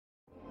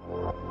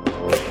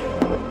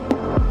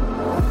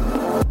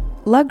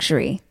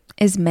Luxury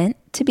is meant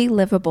to be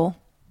livable.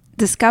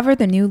 Discover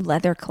the new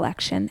leather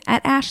collection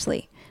at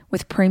Ashley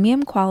with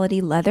premium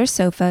quality leather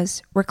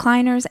sofas,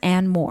 recliners,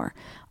 and more,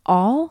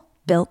 all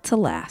built to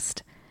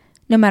last.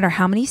 No matter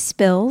how many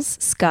spills,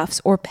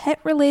 scuffs, or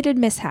pet-related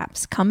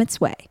mishaps come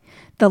its way,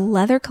 the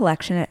leather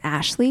collection at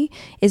Ashley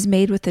is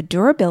made with the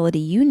durability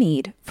you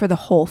need for the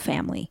whole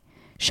family.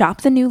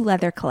 Shop the new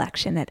leather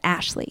collection at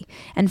Ashley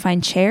and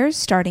find chairs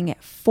starting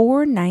at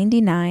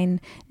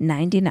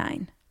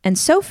 $499.99 and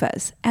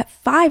sofas at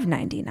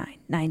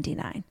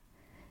 $599.99.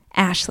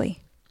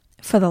 Ashley,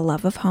 for the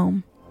love of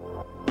home.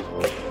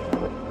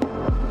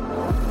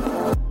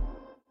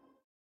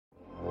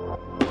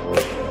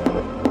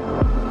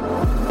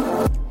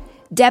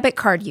 Debit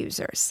card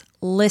users,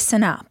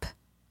 listen up.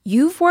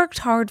 You've worked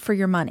hard for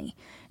your money.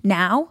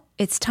 Now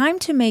it's time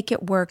to make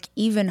it work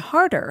even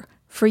harder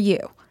for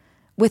you.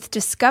 With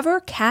Discover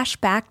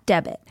Cashback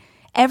Debit,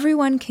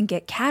 everyone can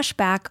get cash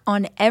back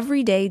on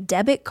everyday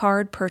debit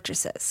card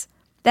purchases.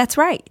 That's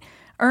right.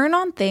 Earn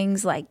on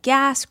things like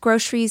gas,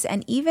 groceries,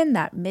 and even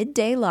that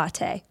midday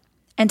latte.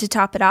 And to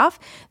top it off,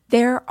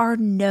 there are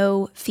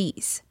no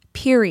fees,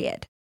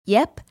 period.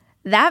 Yep,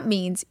 that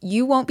means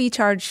you won't be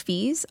charged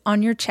fees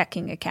on your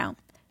checking account.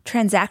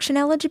 Transaction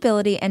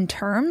eligibility and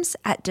terms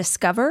at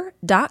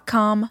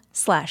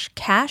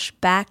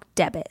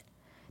discover.com/cashbackdebit.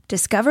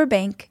 Discover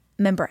Bank,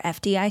 member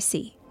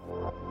FDIC.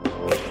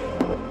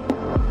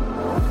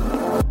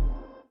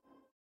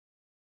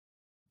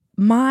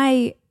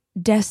 My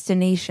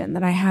destination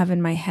that I have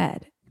in my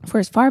head, for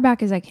as far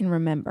back as I can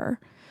remember,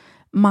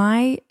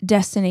 my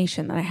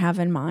destination that I have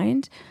in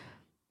mind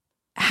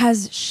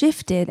has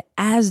shifted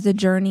as the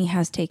journey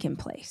has taken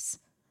place.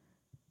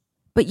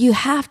 But you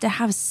have to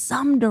have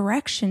some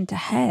direction to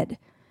head.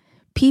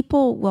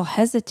 People will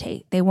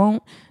hesitate. They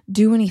won't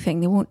do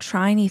anything. They won't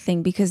try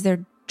anything because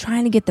they're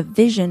trying to get the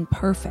vision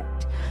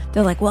perfect.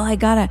 They're like, well, I've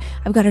got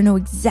to know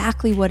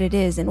exactly what it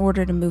is in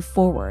order to move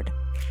forward.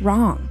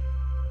 Wrong.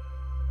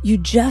 You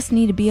just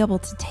need to be able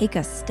to take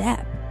a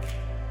step.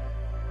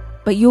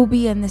 But you'll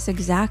be in this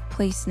exact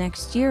place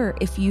next year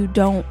if you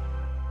don't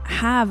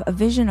have a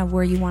vision of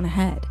where you want to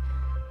head.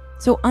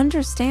 So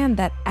understand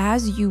that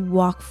as you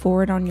walk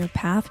forward on your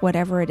path,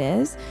 whatever it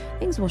is,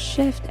 things will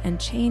shift and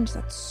change.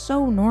 That's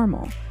so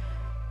normal.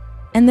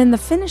 And then the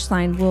finish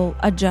line will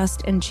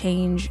adjust and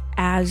change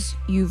as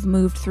you've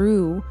moved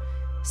through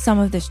some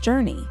of this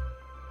journey.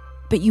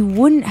 But you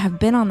wouldn't have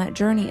been on that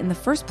journey in the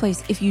first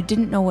place if you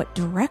didn't know what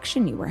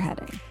direction you were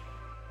heading.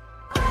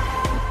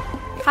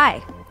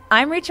 Hi,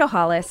 I'm Rachel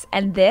Hollis,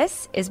 and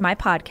this is my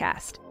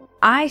podcast.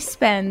 I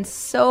spend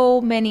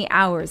so many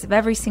hours of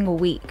every single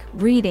week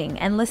reading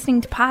and listening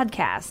to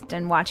podcasts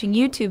and watching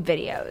YouTube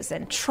videos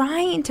and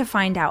trying to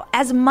find out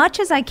as much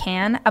as I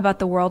can about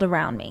the world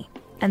around me.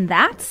 And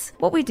that's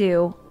what we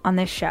do on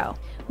this show.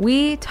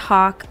 We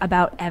talk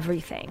about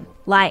everything,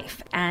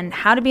 life and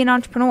how to be an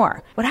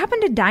entrepreneur. What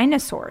happened to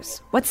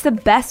dinosaurs? What's the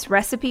best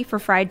recipe for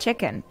fried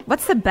chicken?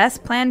 What's the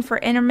best plan for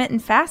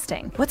intermittent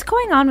fasting? What's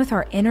going on with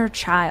our inner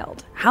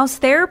child? How's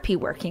therapy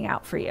working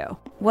out for you?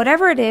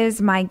 Whatever it is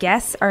my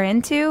guests are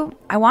into,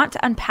 I want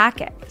to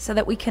unpack it so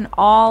that we can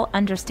all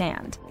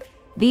understand.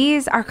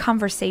 These are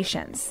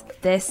conversations.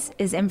 This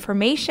is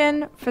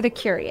information for the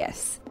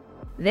curious.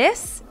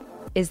 This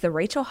is the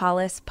Rachel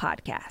Hollis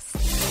Podcast.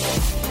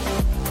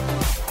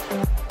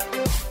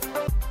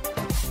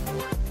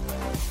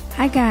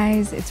 Hi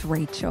guys, it's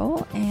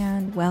Rachel,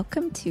 and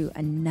welcome to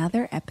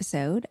another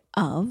episode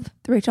of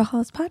the Rachel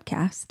Hollis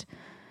Podcast.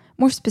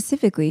 More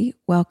specifically,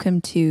 welcome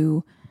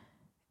to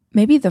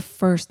maybe the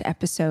first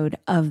episode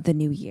of the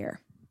new year.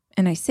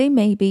 And I say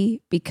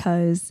maybe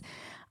because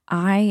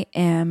I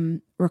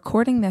am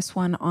recording this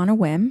one on a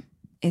whim.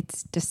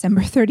 It's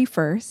December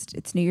 31st.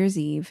 It's New Year's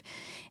Eve.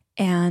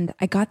 And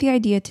I got the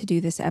idea to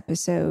do this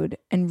episode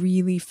and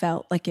really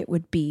felt like it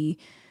would be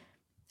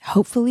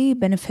hopefully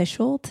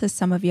beneficial to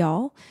some of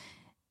y'all.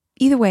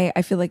 Either way,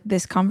 I feel like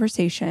this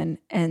conversation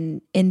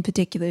and in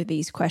particular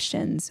these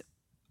questions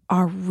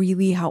are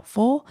really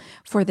helpful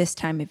for this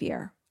time of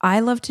year. I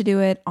love to do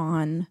it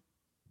on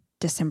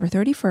December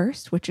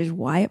 31st, which is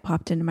why it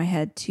popped into my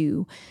head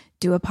to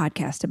do a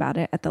podcast about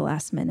it at the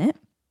last minute.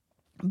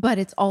 But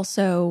it's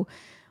also,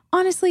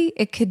 honestly,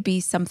 it could be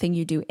something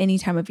you do any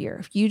time of year.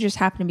 If you just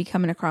happen to be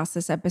coming across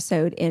this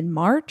episode in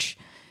March,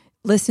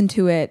 listen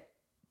to it,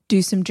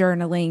 do some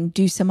journaling,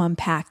 do some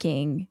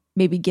unpacking,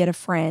 maybe get a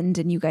friend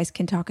and you guys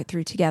can talk it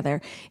through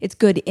together. It's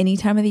good any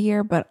time of the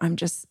year, but I'm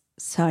just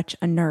such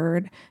a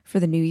nerd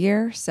for the new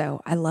year.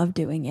 So I love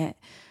doing it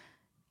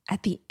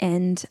at the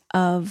end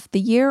of the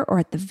year or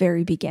at the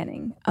very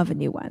beginning of a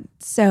new one.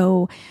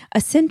 So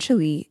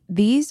essentially,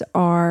 these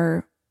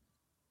are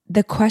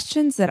the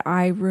questions that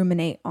I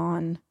ruminate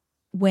on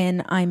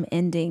when I'm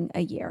ending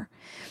a year.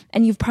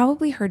 And you've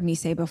probably heard me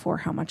say before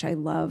how much I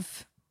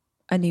love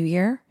a new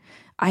year.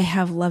 I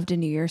have loved a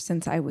new year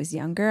since I was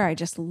younger. I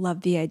just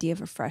love the idea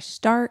of a fresh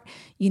start.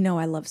 You know,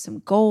 I love some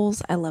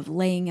goals. I love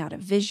laying out a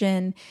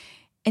vision.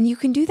 And you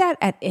can do that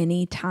at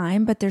any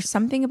time, but there's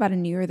something about a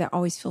new year that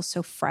always feels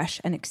so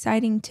fresh and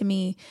exciting to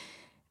me.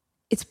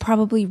 it's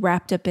probably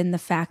wrapped up in the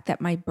fact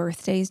that my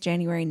birthday is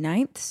January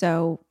 9th.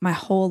 So my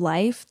whole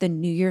life, the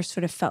New Year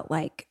sort of felt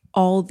like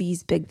all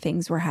these big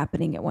things were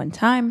happening at one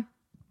time.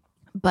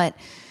 But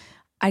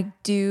I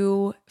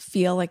do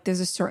feel like there's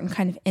a certain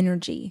kind of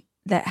energy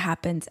that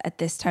happens at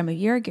this time of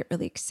year. I get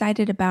really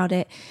excited about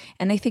it.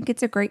 And I think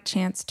it's a great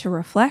chance to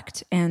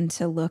reflect and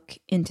to look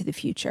into the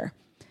future.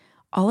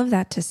 All of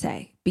that to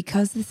say,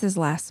 because this is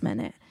last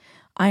minute,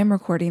 I am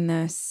recording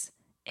this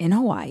in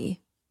Hawaii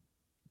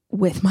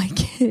with my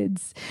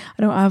kids.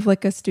 I don't have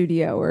like a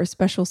studio or a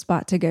special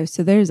spot to go.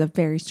 So there's a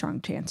very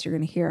strong chance you're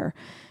going to hear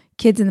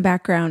kids in the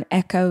background,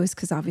 echoes,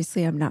 because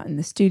obviously I'm not in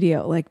the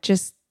studio. Like,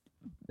 just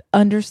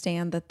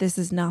understand that this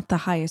is not the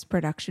highest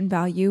production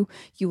value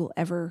you will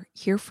ever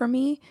hear from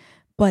me,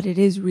 but it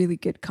is really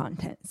good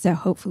content. So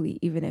hopefully,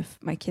 even if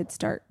my kids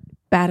start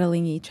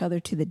battling each other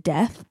to the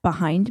death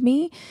behind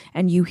me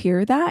and you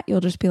hear that,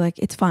 you'll just be like,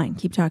 it's fine.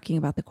 Keep talking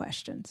about the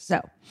questions.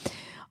 So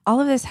all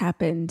of this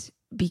happened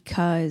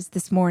because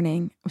this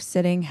morning I was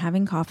sitting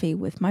having coffee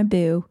with my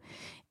boo,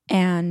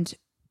 and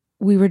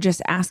we were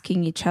just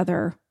asking each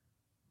other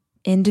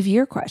end of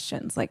year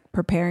questions, like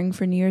preparing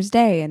for New Year's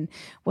Day and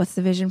what's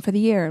the vision for the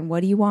year and what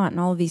do you want and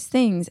all of these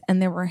things.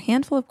 And there were a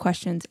handful of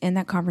questions in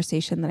that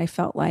conversation that I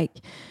felt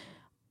like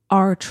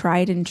are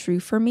tried and true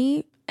for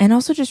me, and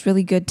also just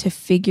really good to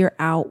figure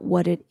out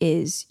what it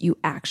is you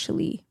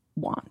actually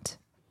want.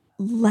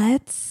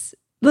 Let's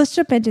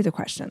jump into the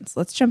questions.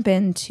 Let's jump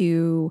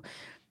into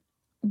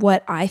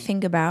what I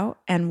think about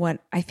and what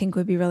I think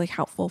would be really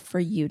helpful for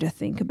you to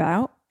think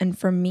about. And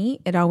for me,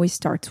 it always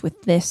starts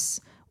with this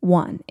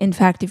one. In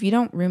fact, if you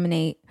don't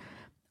ruminate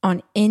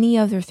on any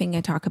other thing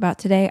I talk about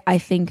today, I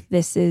think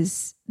this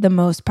is the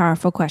most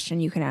powerful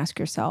question you can ask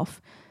yourself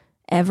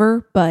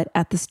ever, but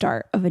at the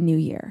start of a new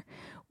year,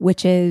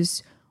 which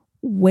is,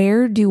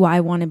 where do I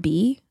want to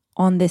be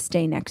on this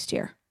day next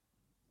year?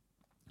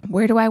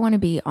 Where do I want to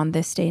be on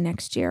this day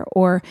next year?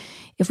 Or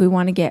if we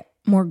want to get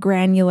more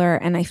granular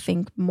and I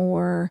think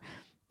more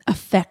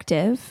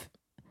effective,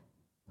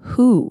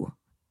 who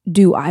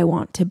do I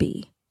want to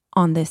be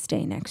on this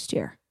day next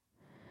year?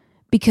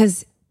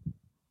 Because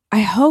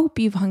I hope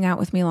you've hung out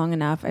with me long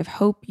enough. I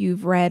hope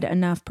you've read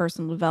enough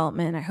personal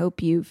development. I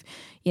hope you've,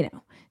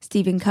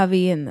 Stephen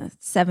Covey and the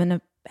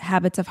 7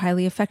 Habits of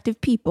Highly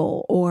Effective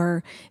People,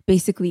 or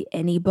basically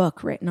any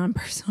book written on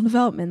personal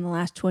development in the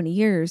last 20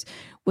 years,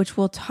 which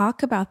will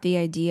talk about the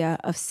idea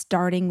of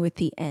starting with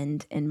the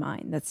end in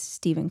mind. That's a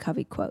Stephen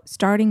Covey quote,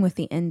 starting with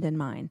the end in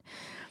mind.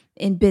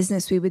 In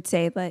business, we would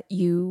say that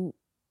you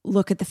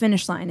look at the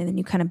finish line and then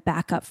you kind of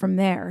back up from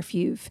there. If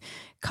you've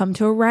come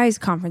to a RISE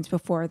conference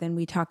before, then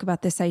we talk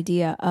about this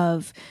idea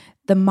of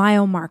the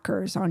mile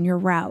markers on your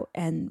route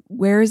and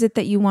where is it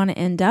that you want to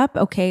end up?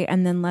 Okay,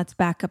 and then let's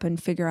back up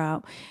and figure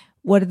out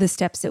what are the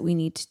steps that we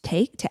need to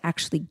take to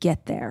actually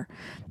get there.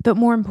 But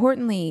more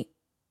importantly,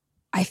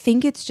 I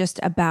think it's just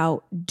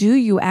about, do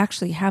you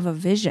actually have a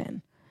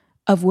vision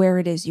of where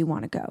it is you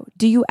want to go?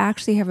 Do you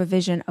actually have a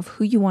vision of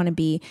who you want to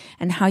be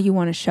and how you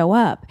want to show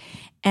up?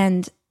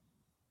 And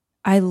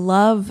I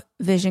love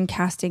vision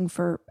casting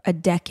for a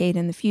decade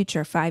in the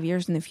future, 5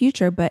 years in the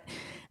future. But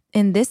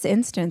in this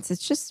instance,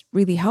 it's just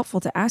really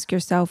helpful to ask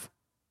yourself,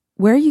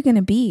 where are you going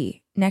to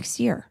be next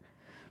year?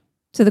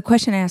 So the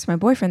question I asked my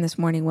boyfriend this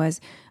morning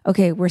was,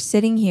 okay, we're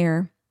sitting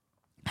here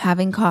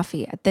having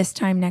coffee at this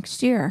time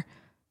next year.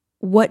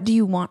 What do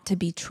you want to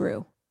be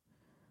true?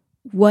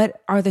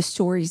 What are the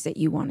stories that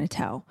you want to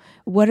tell?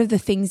 What are the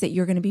things that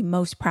you're going to be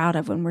most proud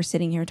of when we're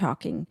sitting here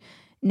talking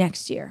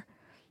next year?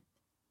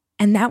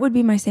 And that would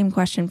be my same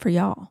question for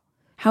y'all.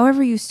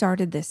 However you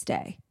started this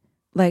day,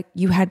 like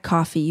you had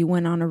coffee, you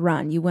went on a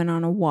run, you went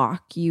on a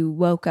walk, you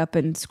woke up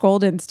and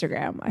scrolled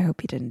Instagram. I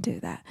hope you didn't do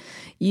that.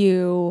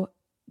 You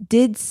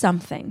did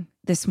something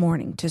this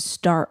morning to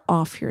start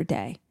off your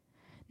day.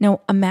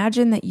 Now,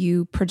 imagine that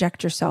you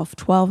project yourself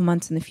 12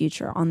 months in the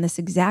future on this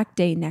exact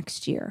day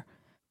next year.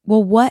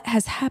 Well, what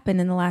has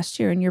happened in the last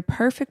year in your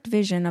perfect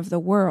vision of the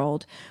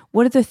world?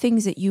 What are the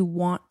things that you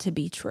want to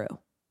be true?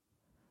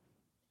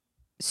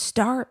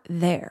 Start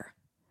there,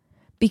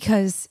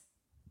 because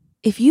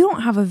if you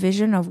don't have a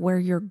vision of where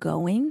you're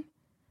going,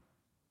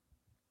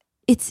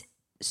 it's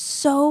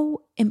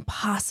so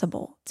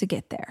impossible to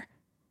get there.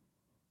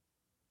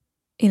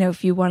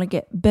 If you want to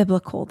get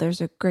biblical, there's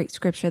a great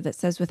scripture that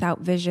says, without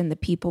vision, the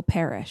people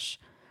perish.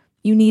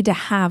 You need to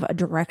have a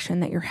direction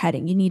that you're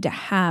heading. You need to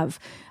have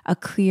a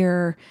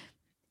clear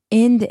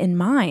end in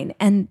mind.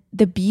 And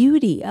the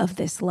beauty of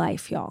this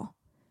life, y'all,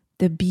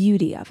 the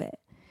beauty of it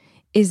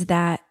is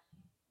that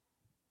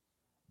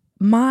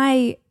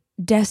my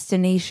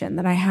destination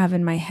that I have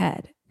in my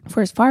head,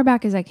 for as far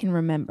back as I can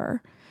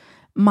remember,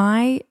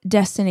 my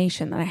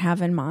destination that I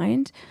have in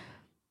mind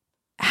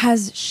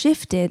has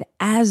shifted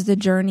as the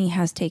journey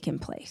has taken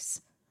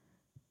place.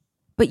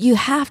 But you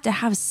have to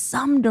have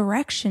some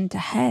direction to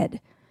head.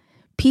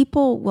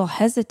 People will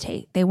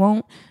hesitate. They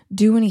won't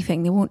do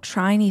anything. They won't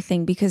try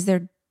anything because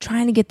they're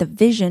trying to get the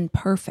vision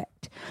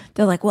perfect.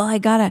 They're like, well,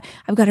 I've got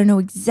to know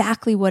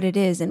exactly what it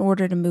is in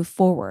order to move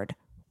forward.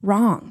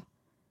 Wrong.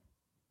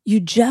 You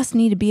just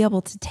need to be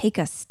able to take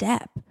a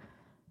step.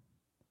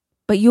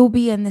 But you'll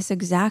be in this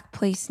exact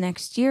place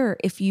next year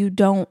if you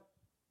don't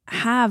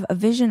have a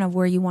vision of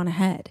where you want to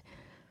head.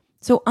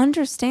 So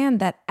understand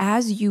that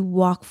as you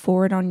walk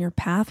forward on your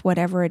path,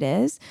 whatever it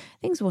is,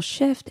 things will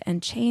shift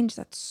and change.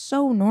 That's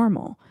so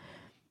normal.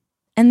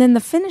 And then the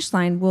finish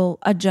line will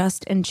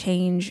adjust and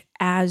change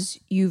as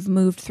you've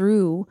moved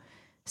through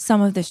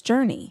some of this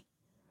journey.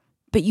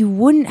 But you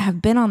wouldn't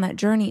have been on that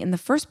journey in the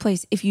first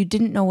place if you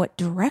didn't know what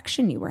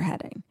direction you were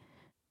heading.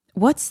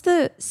 What's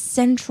the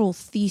central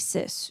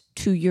thesis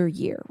to your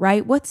year,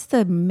 right? What's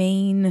the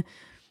main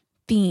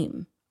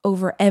theme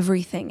over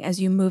everything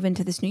as you move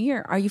into this new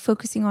year? Are you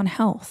focusing on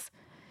health?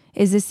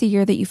 Is this the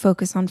year that you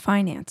focus on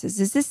finances?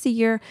 Is this the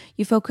year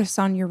you focus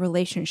on your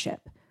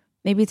relationship?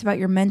 Maybe it's about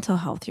your mental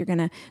health. You're going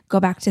to go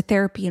back to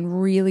therapy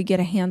and really get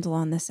a handle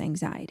on this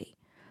anxiety.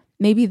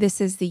 Maybe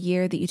this is the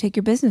year that you take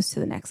your business to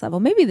the next level.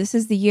 Maybe this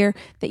is the year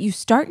that you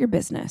start your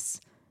business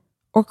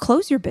or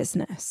close your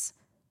business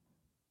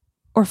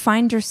or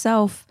find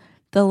yourself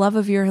the love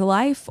of your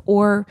life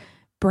or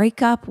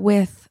break up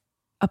with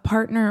a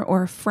partner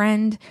or a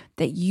friend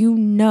that you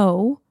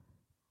know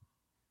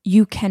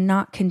you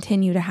cannot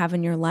continue to have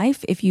in your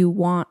life if you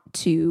want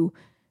to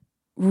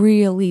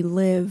really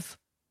live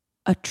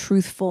a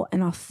truthful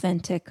and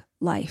authentic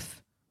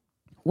life.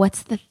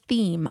 What's the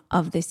theme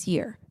of this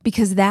year?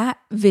 Because that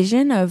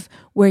vision of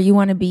where you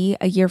want to be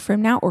a year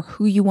from now or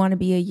who you want to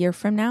be a year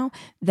from now,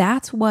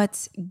 that's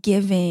what's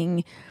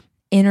giving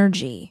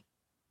energy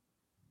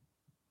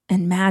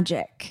and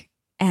magic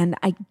and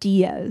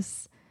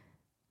ideas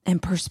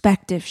and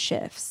perspective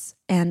shifts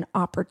and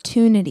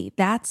opportunity.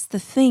 That's the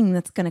thing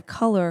that's going to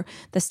color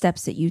the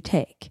steps that you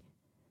take.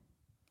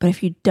 But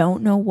if you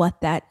don't know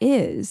what that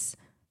is,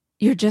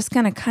 you're just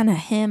going to kind of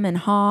hem and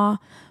haw,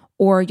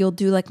 or you'll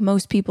do like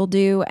most people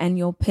do and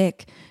you'll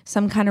pick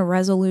some kind of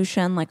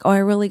resolution like, oh, I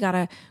really got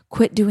to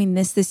quit doing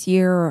this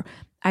year, or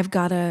I've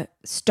got to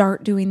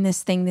start doing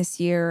this thing this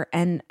year.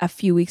 And a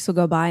few weeks will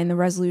go by and the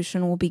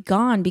resolution will be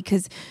gone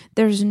because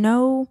there's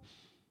no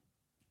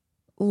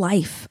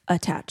life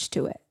attached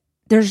to it.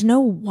 There's no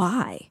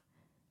why.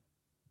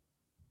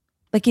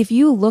 Like if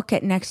you look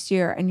at next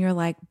year and you're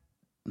like,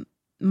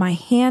 my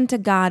hand to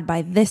God,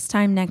 by this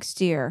time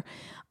next year,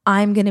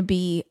 I'm going to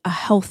be a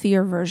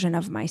healthier version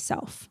of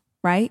myself,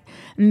 right?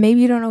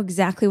 Maybe you don't know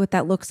exactly what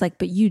that looks like,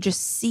 but you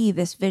just see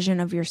this vision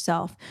of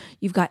yourself.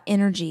 You've got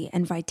energy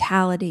and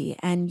vitality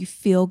and you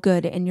feel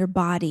good in your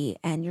body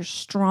and you're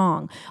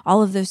strong.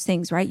 All of those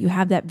things, right? You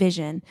have that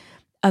vision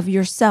of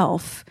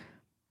yourself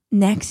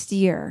next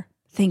year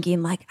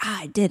thinking like,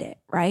 I did it,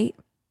 right?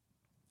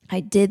 I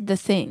did the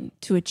thing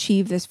to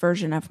achieve this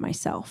version of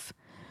myself.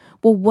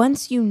 Well,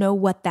 once you know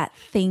what that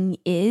thing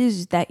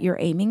is that you're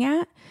aiming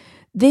at,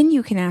 then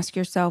you can ask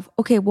yourself,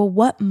 okay, well,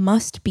 what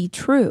must be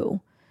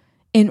true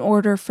in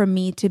order for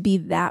me to be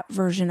that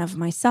version of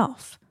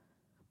myself?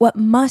 What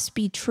must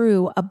be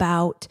true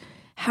about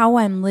how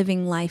I'm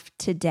living life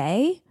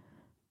today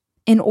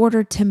in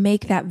order to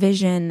make that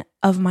vision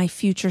of my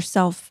future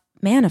self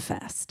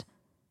manifest?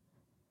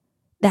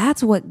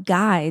 That's what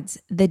guides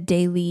the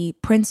daily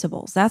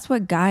principles. That's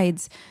what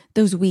guides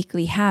those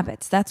weekly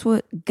habits. That's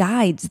what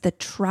guides the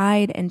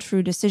tried and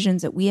true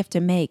decisions that we have to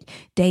make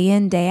day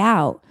in, day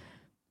out.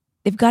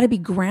 They've got to be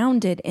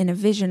grounded in a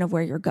vision of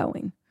where you're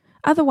going.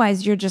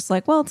 Otherwise, you're just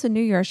like, well, it's a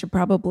new year. I should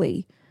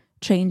probably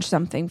change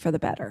something for the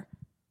better.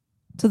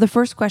 So the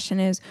first question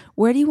is,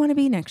 where do you want to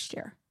be next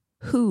year?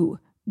 Who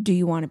do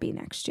you want to be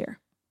next year?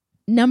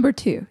 Number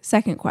two,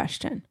 second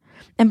question.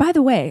 And by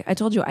the way, I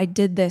told you I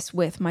did this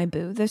with my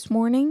boo this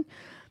morning.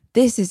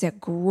 This is a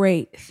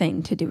great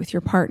thing to do with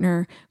your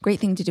partner, great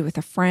thing to do with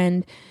a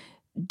friend.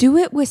 Do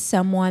it with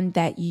someone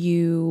that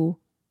you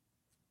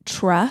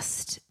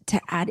trust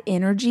to add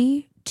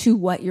energy to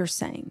what you're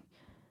saying.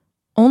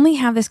 Only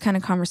have this kind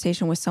of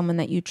conversation with someone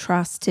that you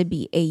trust to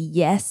be a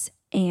yes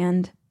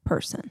and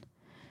person.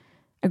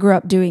 I grew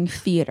up doing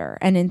theater,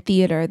 and in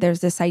theater,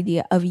 there's this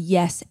idea of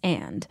yes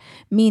and,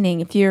 meaning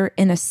if you're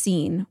in a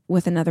scene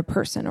with another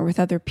person or with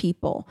other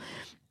people,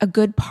 a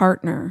good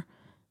partner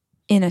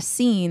in a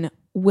scene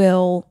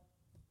will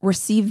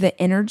receive the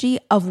energy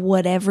of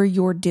whatever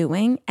you're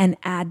doing and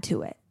add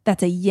to it.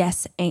 That's a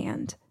yes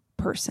and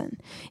person.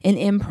 In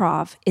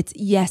improv, it's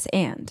yes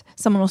and.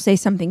 Someone will say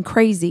something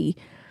crazy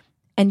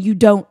and you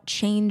don't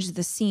change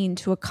the scene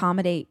to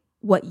accommodate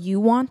what you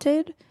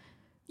wanted.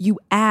 You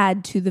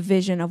add to the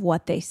vision of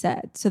what they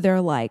said. So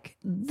they're like,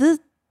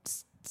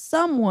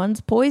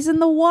 someone's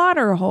poisoned the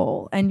water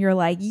hole. And you're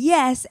like,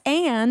 yes,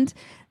 and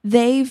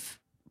they've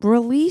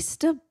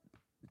released a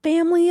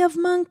family of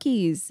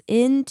monkeys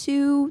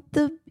into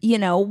the,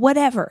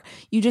 whatever.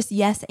 You just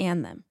yes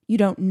and them. You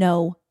don't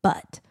know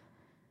but.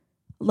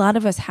 A lot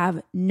of us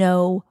have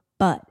no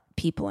but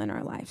people in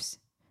our lives.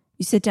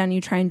 You sit down,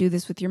 you try and do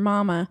this with your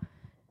mama,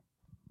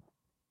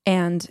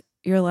 and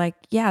you're like,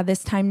 yeah,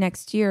 this time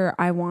next year,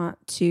 I want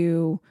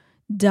to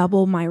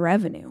double my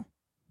revenue.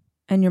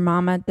 And your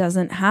mama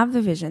doesn't have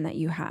the vision that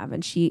you have.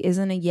 And she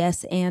isn't a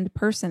yes and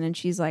person. And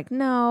she's like,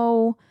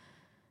 no,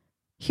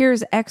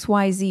 here's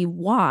XYZ,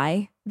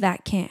 why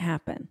that can't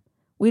happen.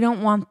 We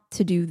don't want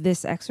to do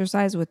this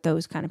exercise with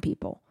those kind of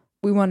people.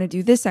 We want to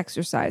do this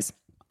exercise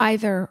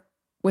either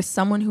with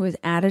someone who is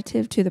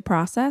additive to the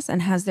process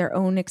and has their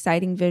own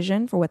exciting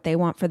vision for what they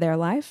want for their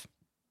life,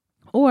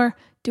 or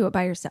do it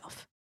by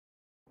yourself.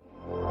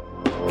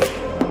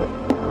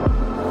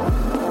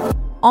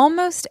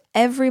 Almost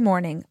every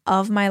morning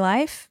of my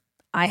life,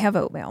 I have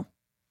oatmeal.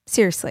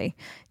 Seriously,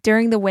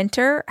 during the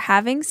winter,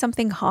 having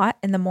something hot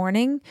in the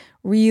morning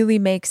really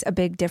makes a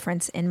big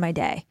difference in my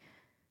day.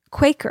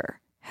 Quaker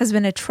has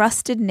been a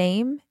trusted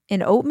name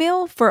in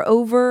oatmeal for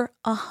over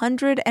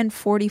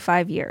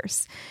 145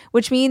 years,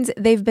 which means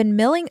they've been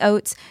milling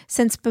oats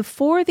since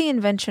before the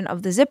invention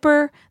of the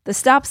zipper, the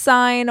stop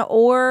sign,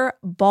 or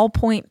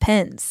ballpoint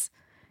pens.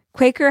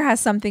 Quaker has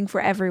something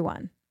for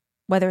everyone,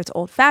 whether it's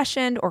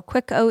old-fashioned or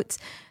quick oats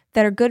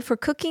that are good for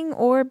cooking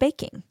or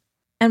baking.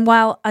 And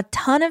while a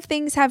ton of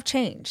things have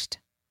changed,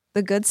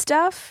 the good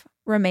stuff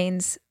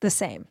remains the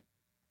same.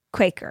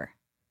 Quaker,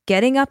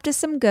 getting up to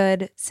some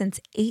good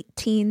since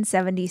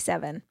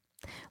 1877.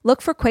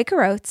 Look for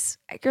Quaker Oats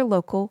at your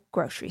local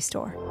grocery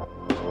store.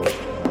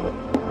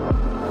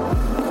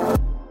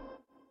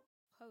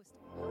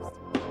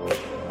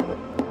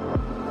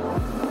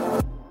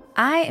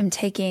 I am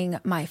taking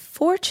my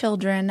 4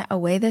 children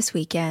away this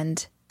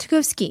weekend to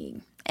go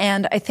skiing.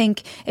 And I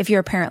think if you're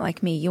a parent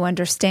like me, you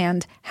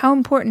understand how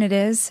important it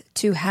is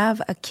to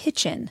have a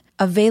kitchen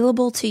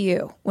available to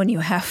you when you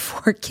have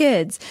 4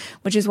 kids,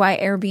 which is why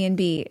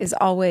Airbnb is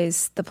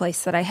always the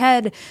place that I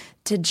head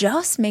to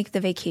just make the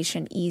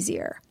vacation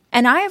easier.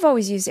 And I have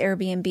always used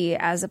Airbnb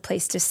as a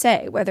place to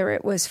stay, whether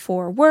it was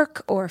for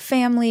work or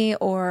family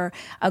or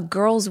a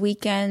girls'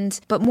 weekend.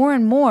 But more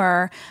and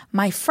more,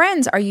 my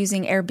friends are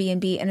using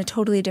Airbnb in a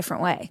totally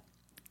different way,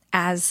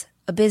 as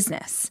a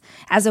business,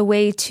 as a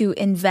way to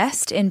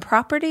invest in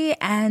property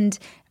and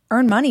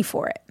earn money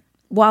for it.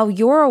 While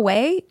you're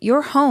away,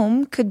 your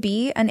home could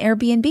be an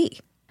Airbnb.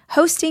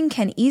 Hosting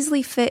can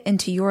easily fit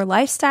into your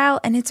lifestyle,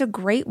 and it's a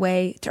great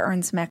way to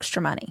earn some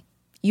extra money.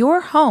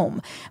 Your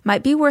home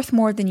might be worth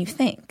more than you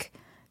think.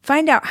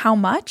 Find out how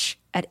much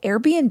at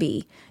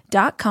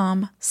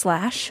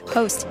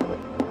airbnb.com/host.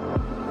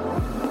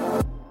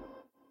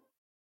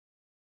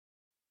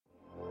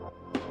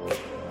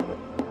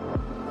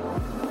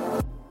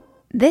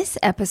 This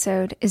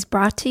episode is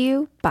brought to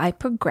you by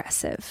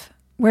Progressive,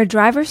 where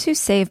drivers who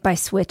save by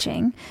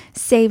switching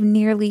save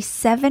nearly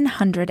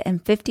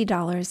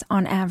 $750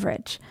 on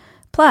average.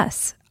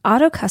 Plus,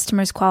 auto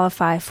customers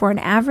qualify for an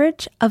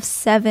average of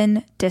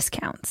 7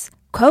 discounts.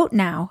 Quote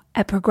now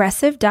at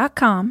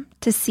progressive.com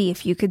to see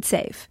if you could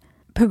save.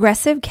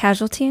 Progressive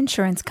Casualty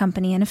Insurance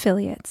Company and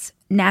Affiliates.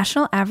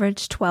 National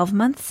average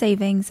 12-month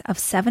savings of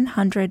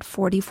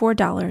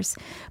 $744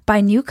 by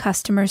new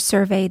customers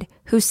surveyed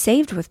who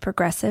saved with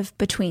Progressive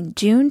between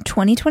June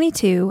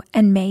 2022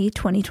 and May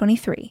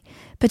 2023.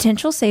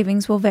 Potential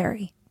savings will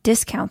vary.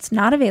 Discounts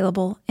not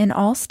available in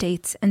all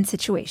states and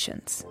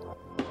situations.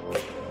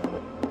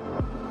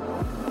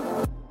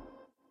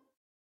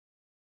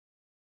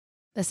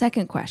 The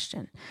second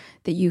question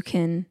that you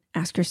can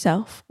ask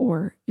yourself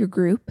or your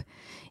group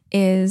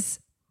is,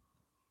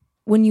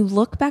 when you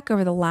look back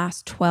over the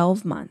last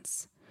 12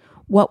 months,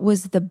 what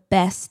was the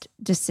best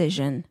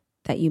decision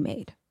that you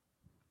made?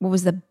 What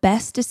was the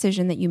best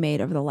decision that you made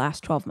over the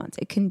last 12 months?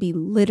 It can be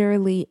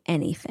literally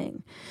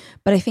anything.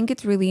 But I think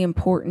it's really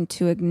important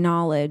to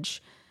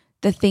acknowledge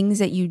the things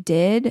that you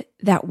did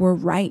that were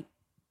right,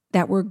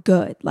 that were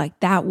good. Like,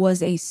 that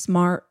was a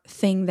smart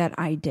thing that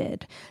I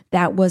did.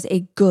 That was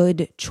a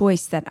good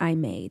choice that I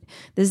made.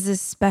 This is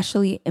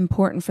especially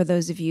important for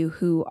those of you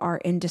who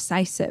are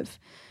indecisive.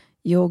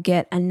 You'll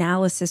get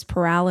analysis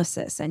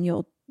paralysis and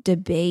you'll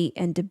debate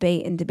and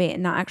debate and debate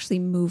and not actually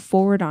move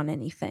forward on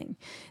anything.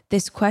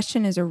 This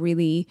question is a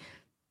really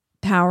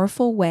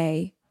powerful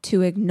way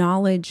to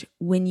acknowledge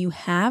when you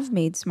have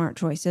made smart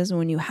choices,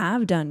 when you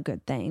have done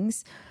good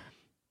things,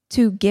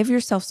 to give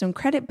yourself some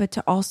credit, but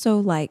to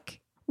also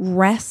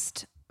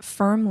rest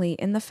firmly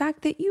in the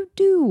fact that you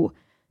do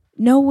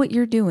know what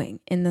you're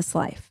doing in this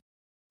life.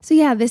 So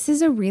yeah, this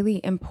is a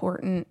really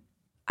important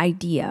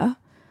idea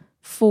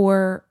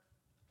for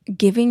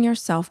giving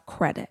yourself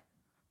credit.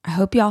 I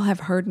hope y'all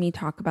have heard me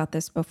talk about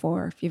this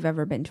before. If you've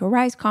ever been to a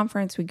Rise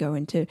conference, we go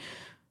into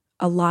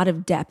a lot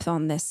of depth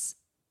on this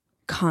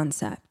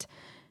concept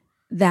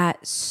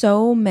that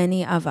so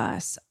many of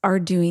us are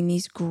doing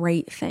these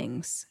great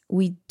things.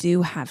 We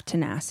do have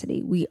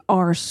tenacity. We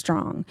are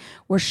strong.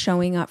 We're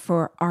showing up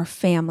for our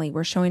family.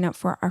 We're showing up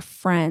for our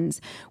friends.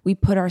 We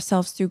put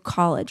ourselves through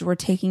college. We're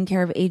taking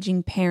care of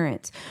aging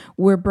parents.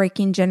 We're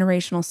breaking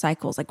generational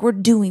cycles. We're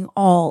doing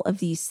all of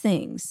these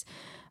things,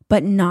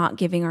 but not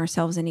giving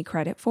ourselves any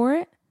credit for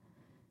it.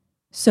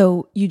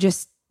 So you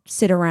just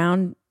sit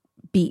around,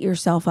 beat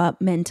yourself up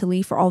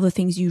mentally for all the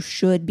things you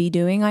should be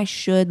doing. I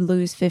should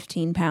lose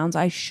 15 pounds.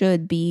 I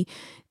should be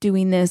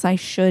doing this. I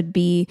should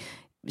be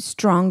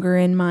stronger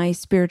in my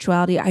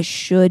spirituality. I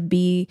should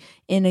be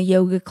in a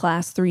yoga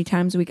class 3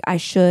 times a week. I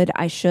should.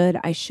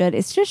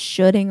 It's just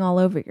shoulding all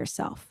over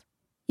yourself,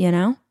 you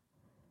know?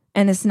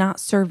 and it's not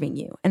serving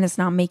you and it's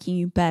not making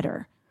you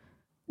better.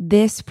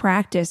 This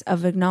practice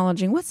of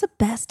acknowledging what's the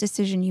best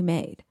decision you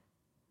made.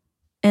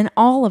 And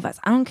all of us,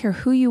 I don't care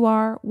who you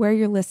are, where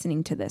you're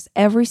listening to this,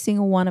 every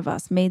single one of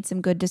us made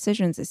some good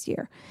decisions this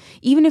year.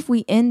 Even if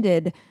we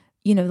ended,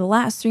 the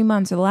last 3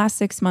 months or the last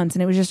 6 months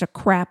and it was just a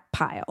crap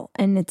pile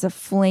and it's a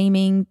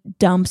flaming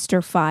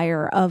dumpster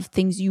fire of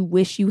things you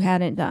wish you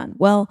hadn't done.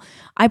 Well,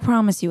 I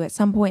promise you at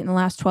some point in the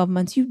last 12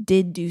 months, you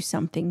did do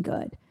something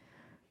good.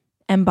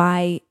 And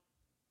by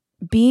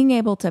being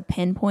able to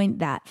pinpoint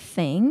that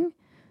thing,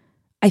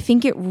 I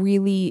think it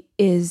really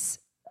is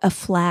a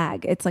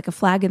flag. It's like a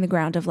flag in the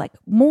ground of like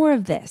more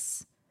of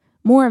this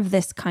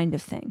kind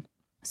of thing.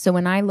 So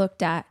when I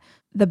looked at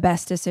the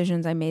best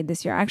decisions I made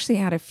this year, I actually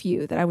had a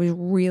few that I was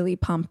really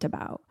pumped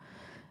about.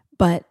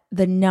 But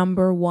the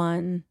number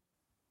one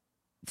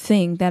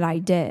thing that I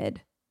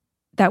did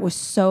that was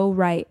so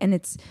right, and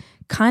it's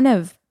kind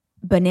of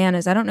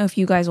bananas. I don't know if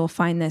you guys will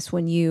find this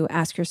when you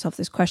ask yourself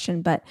this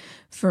question, but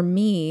for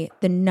me,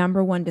 the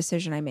number one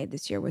decision I made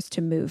this year was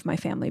to move my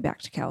family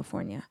back to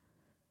California.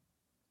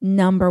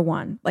 Number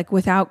one, like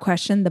without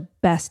question, the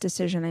best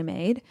decision I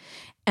made.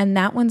 And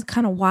that one's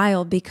kind of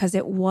wild because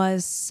it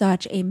was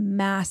such a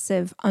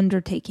massive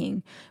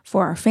undertaking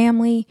for our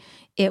family.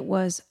 It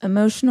was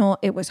emotional.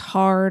 It was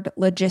hard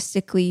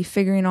logistically,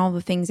 figuring all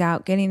the things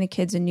out, getting the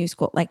kids in new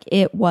school. Like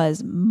it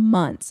was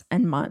months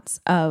and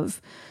months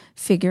of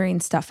figuring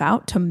stuff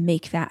out to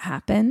make that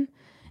happen.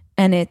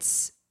 And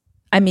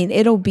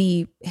it'll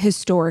be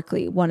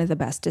historically one of the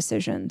best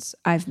decisions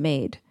I've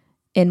made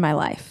in my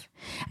life.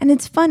 And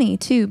it's funny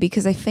too,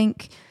 because I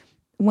think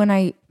when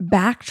I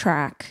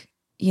backtrack,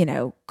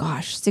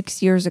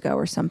 6 years ago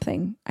or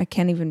something, I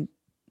can't even,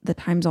 the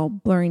time's all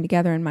blurring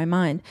together in my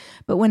mind.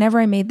 But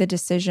whenever I made the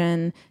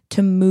decision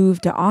to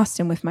move to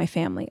Austin with my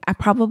family, I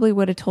probably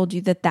would have told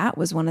you that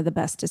was one of the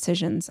best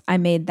decisions I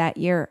made that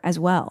year as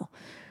well.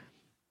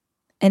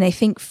 And I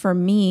think for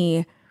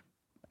me,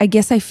 I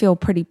guess I feel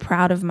pretty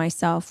proud of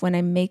myself when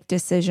I make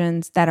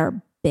decisions that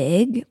are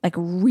big, like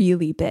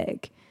really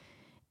big,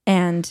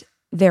 and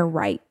they're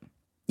right.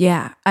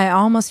 Yeah, I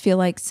almost feel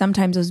like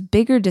sometimes those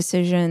bigger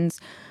decisions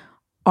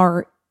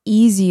are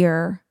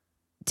easier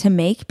to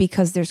make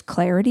because there's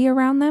clarity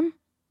around them.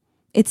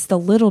 It's the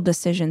little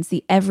decisions,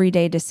 the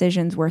everyday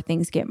decisions where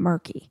things get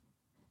murky.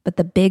 But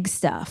the big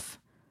stuff,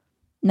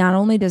 not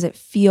only does it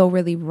feel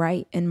really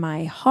right in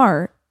my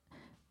heart,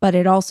 but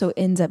it also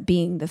ends up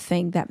being the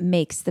thing that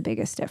makes the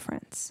biggest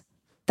difference.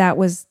 That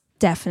was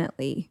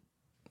definitely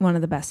one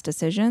of the best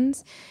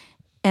decisions.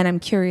 And I'm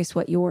curious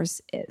what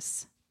yours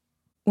is.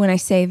 When I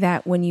say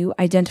that when you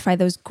identify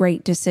those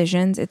great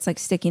decisions, it's like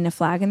sticking a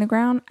flag in the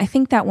ground. I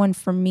think that one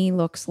for me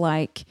looks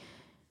like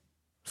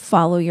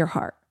follow your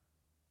heart.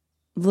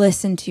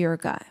 Listen to your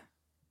gut.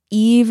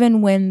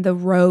 Even when the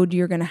road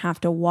you're going to have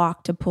to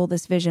walk to pull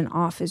this vision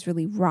off is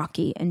really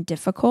rocky and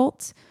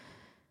difficult,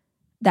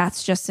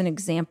 that's just an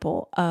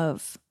example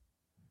of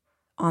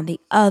on the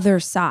other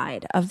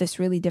side of this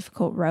really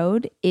difficult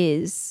road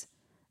is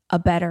a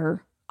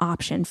better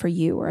option for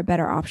you or a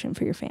better option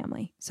for your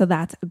family. So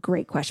that's a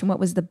great question. What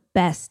was the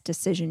best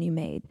decision you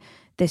made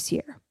this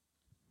year?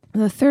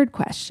 The third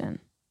question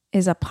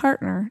is a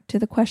partner to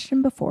the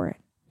question before it.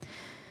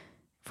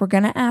 If we're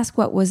going to ask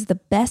what was the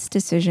best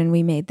decision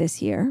we made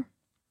this year,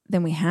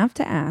 then we have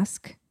to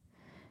ask,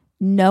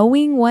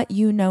 knowing what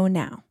you know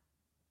now,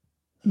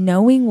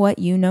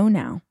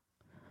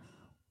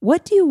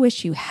 what do you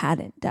wish you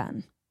hadn't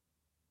done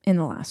in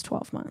the last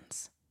 12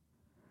 months?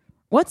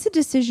 What's a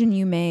decision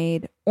you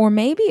made, or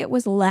maybe it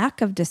was lack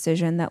of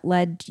decision that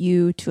led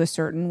you to a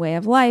certain way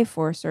of life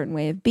or a certain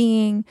way of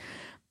being,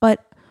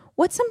 but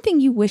what's something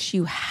you wish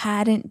you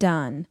hadn't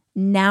done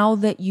now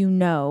that you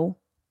know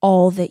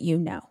all that you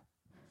know?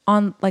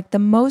 On like the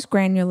most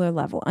granular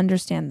level,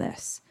 understand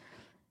this.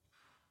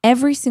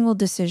 Every single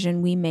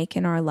decision we make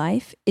in our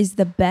life is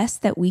the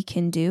best that we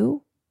can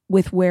do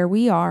with where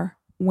we are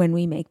when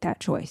we make that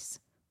choice.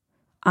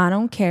 I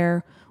don't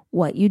care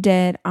what you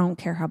did. I don't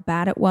care how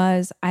bad it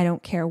was. I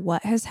don't care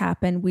what has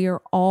happened. We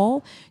are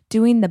all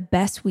doing the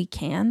best we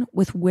can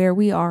with where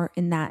we are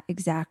in that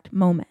exact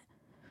moment.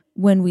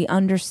 When we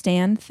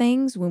understand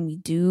things, when we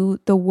do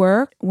the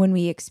work, when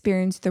we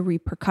experience the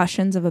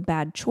repercussions of a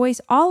bad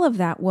choice, all of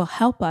that will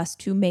help us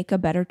to make a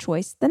better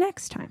choice the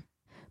next time.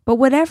 But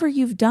whatever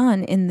you've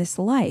done in this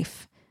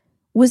life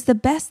was the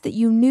best that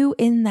you knew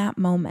in that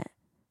moment.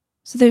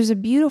 So there's a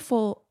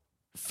beautiful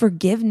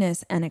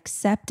forgiveness and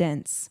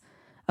acceptance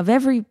of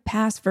every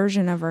past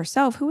version of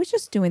ourselves who was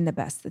just doing the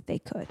best that they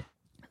could.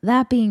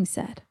 That being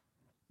said,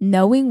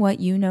 knowing what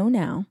you know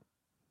now,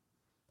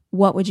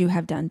 what would you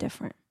have done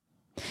different?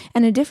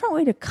 And a different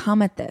way to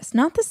come at this,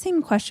 not the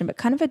same question, but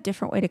kind of a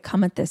different way to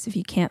come at this if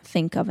you can't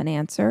think of an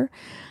answer,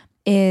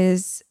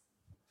 is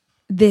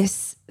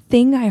this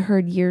thing I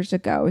heard years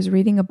ago. I was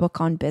reading a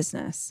book on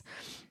business,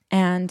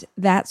 and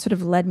that sort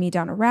of led me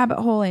down a rabbit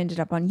hole. I ended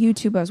up on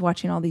YouTube. I was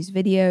watching all these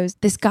videos.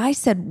 This guy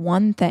said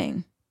one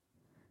thing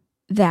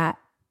that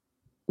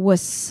was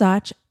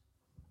such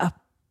a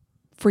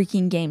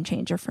freaking game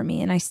changer for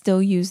me, and I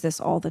still use this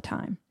all the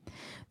time.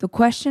 The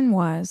question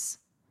was,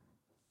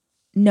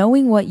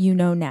 knowing what you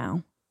know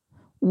now,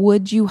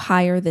 would you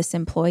hire this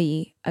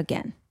employee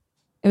again?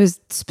 It was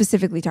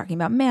specifically talking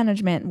about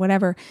management,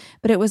 whatever,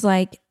 but it was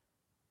like,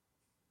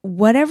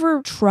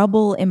 whatever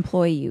trouble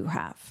employee you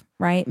have,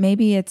 right?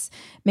 Maybe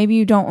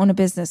you don't own a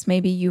business.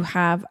 Maybe you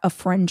have a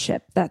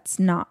friendship that's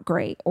not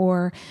great,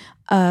 or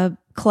a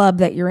club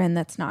that you're in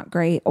that's not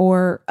great,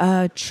 or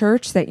a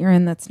church that you're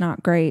in that's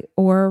not great,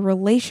 or a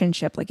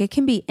relationship. Like, it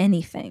can be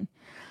anything.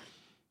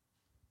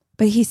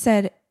 But he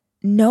said,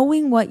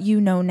 knowing what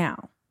you know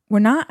now, we're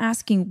not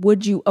asking,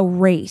 would you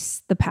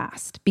erase the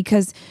past?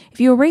 Because if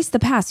you erase the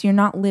past, you're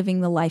not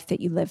living the life that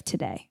you live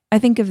today. I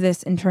think of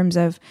this in terms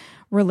of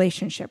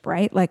relationship,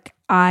 right? Like,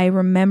 I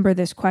remember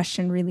this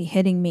question really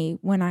hitting me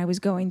when I was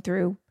going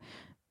through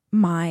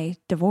my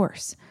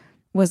divorce,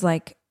 was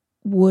like,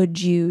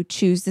 would you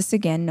choose this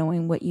again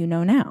knowing what you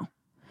know now?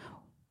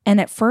 And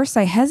at first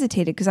I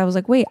hesitated because I was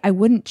like, wait, I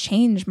wouldn't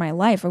change my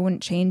life. I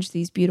wouldn't change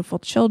these beautiful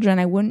children.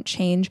 I wouldn't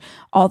change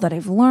all that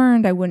I've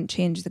learned. I wouldn't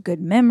change the good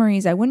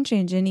memories. I wouldn't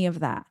change any of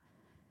that.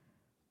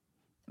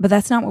 But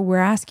that's not what we're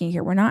asking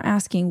here. We're not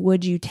asking,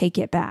 would you take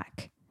it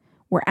back?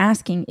 We're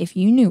asking, if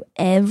you knew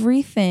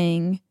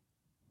everything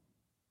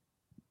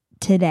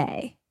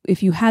today,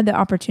 if you had the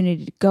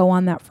opportunity to go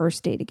on that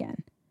first date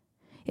again,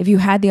 if you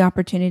had the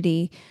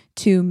opportunity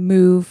to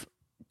move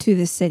to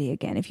the city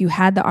again, if you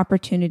had the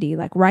opportunity,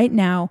 like right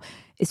now,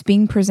 it's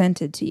being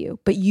presented to you,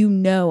 but you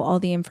know all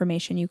the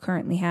information you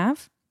currently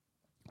have,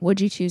 would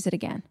you choose it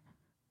again?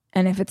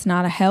 And if it's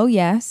not a hell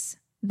yes,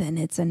 then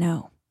it's a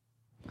no.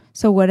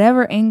 So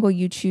whatever angle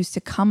you choose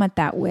to come at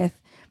that with,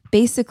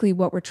 basically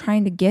what we're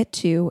trying to get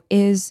to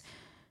is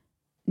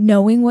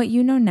knowing what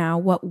you know now,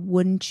 what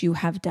wouldn't you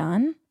have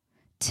done,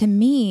 to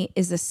me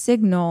is a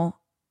signal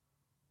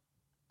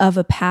of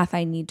a path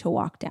I need to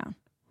walk down.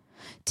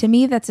 To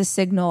me, that's a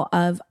signal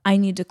of, I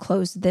need to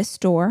close this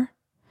door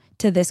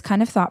to this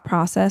kind of thought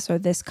process or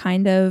this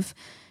kind of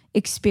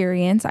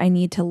experience. I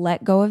need to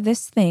let go of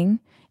this thing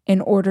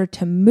in order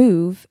to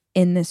move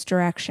in this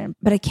direction.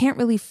 But I can't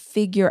really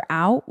figure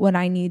out what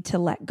I need to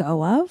let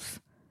go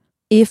of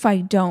if I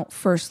don't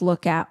first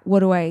look at what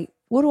do I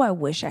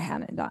wish I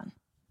hadn't done.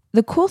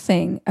 The cool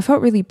thing, I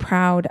felt really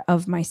proud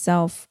of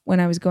myself when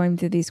I was going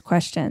through these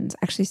questions. I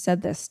actually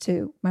said this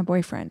to my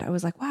boyfriend. I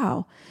was like,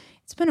 wow,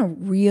 it's been a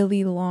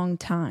really long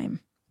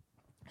time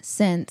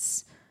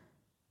since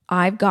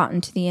I've gotten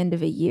to the end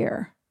of a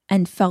year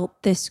and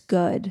felt this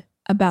good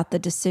about the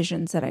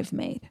decisions that I've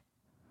made.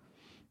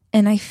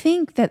 And I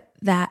think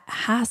that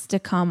has to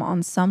come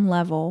on some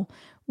level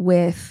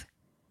with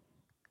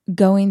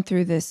going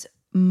through this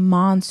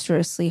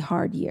monstrously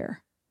hard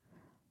year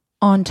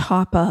on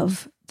top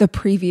of the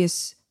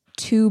previous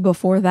 2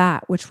 before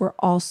that, which were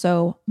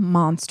also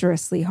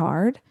monstrously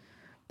hard.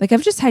 Like,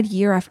 I've just had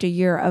year after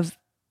year of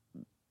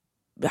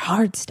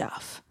hard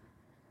stuff,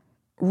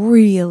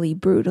 really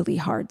brutally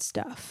hard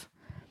stuff.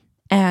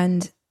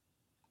 And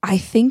I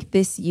think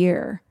this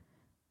year,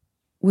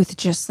 with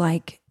just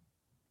like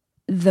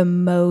the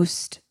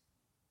most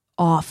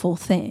awful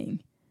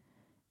thing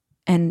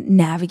and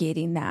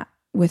navigating that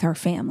with our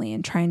family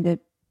and trying to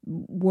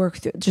work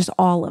through just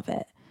all of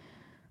it,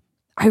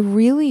 I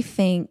really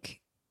think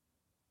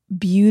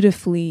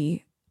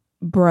beautifully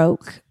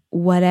broke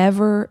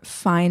whatever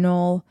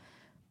final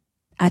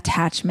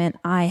attachment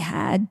I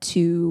had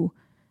to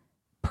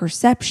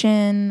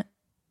perception,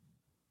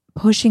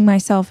 pushing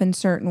myself in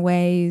certain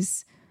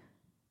ways,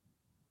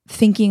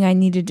 thinking I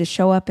needed to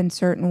show up in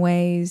certain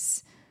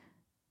ways,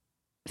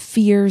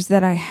 fears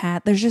that I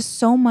had. There's just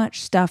so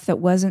much stuff that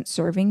wasn't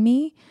serving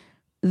me.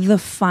 The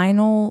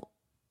final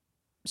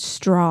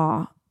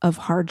straw of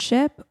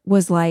hardship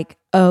was like,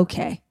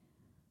 okay,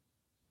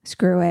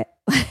 screw it.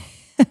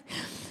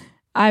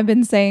 I've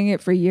been saying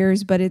it for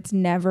years, but it's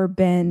never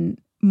been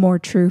more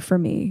true for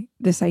me.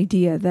 This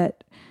idea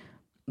that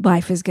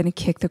life is going to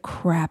kick the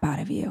crap out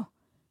of you.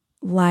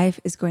 Life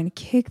is going to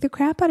kick the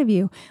crap out of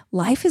you.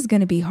 Life is going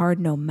to be hard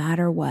no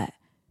matter what.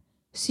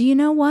 So you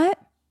know what?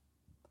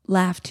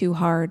 Laugh too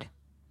hard.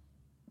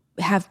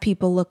 Have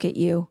people look at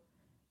you.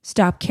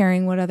 Stop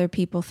caring what other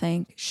people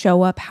think.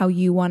 Show up how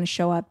you want to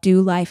show up.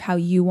 Do life how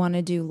you want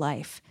to do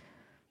life.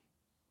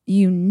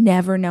 You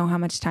never know how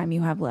much time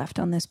you have left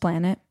on this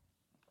planet.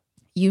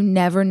 You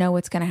never know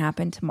what's going to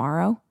happen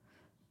tomorrow.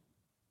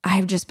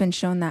 I've just been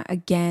shown that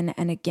again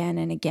and again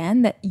and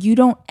again, that you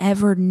don't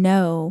ever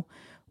know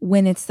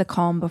when it's the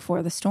calm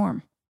before the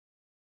storm.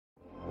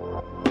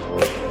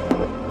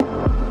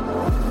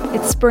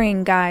 It's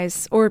spring,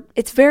 guys, or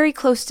it's very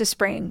close to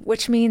spring,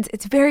 which means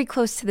it's very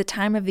close to the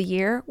time of the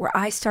year where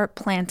I start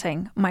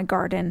planting my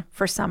garden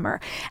for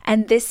summer.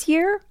 And this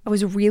year, I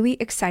was really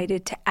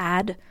excited to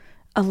add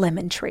a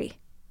lemon tree.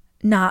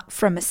 Not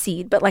from a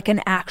seed, but like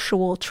an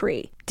actual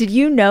tree. Did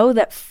you know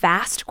that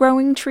Fast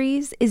Growing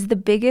Trees is the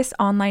biggest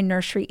online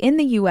nursery in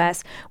the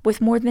US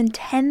with more than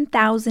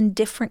 10,000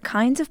 different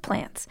kinds of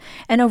plants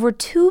and over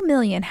 2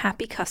 million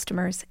happy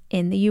customers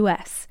in the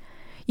US?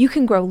 You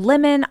can grow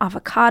lemon,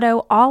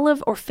 avocado,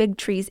 olive, or fig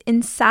trees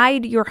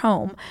inside your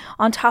home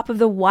on top of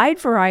the wide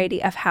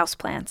variety of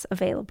houseplants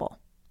available.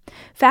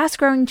 Fast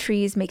Growing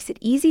Trees makes it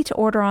easy to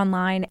order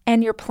online,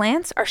 and your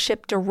plants are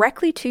shipped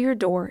directly to your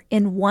door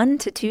in 1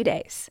 to 2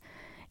 days.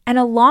 And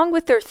along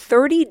with their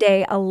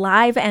 30-day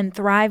Alive and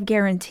Thrive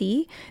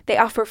guarantee, they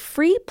offer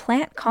free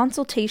plant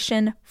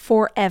consultation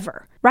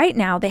forever. Right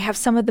now, they have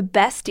some of the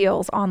best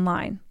deals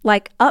online,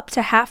 like up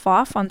to half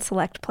off on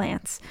select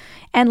plants.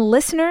 And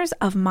listeners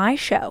of my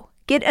show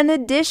get an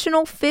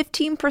additional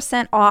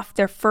 15% off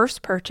their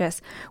first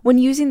purchase when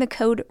using the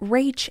code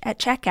RACH at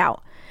checkout.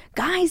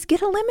 Guys,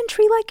 get a lemon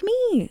tree like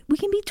me. We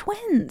can be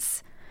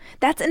twins.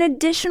 That's an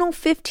additional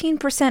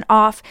 15%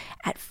 off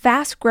at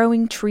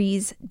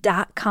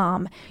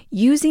fastgrowingtrees.com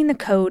using the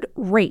code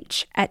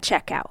RACH at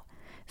checkout.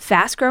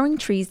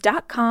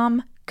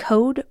 Fastgrowingtrees.com,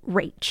 code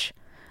RACH.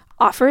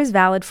 Offer is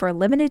valid for a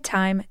limited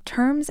time.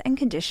 Terms and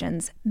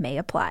conditions may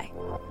apply.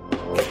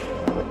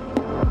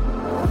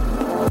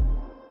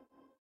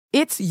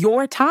 It's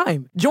your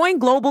time. Join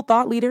global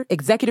thought leader,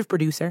 executive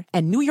producer,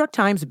 and New York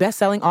Times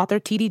bestselling author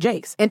T.D.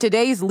 Jakes and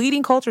today's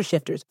leading culture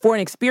shifters for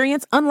an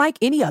experience unlike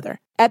any other.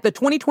 At the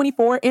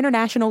 2024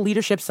 International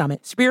Leadership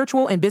Summit,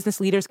 spiritual and business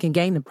leaders can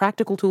gain the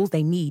practical tools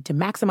they need to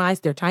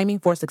maximize their timing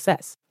for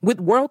success. With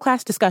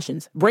world-class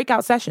discussions,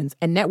 breakout sessions,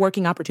 and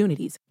networking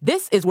opportunities,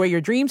 this is where your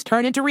dreams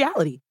turn into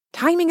reality.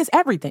 Timing is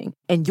everything,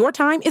 and your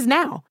time is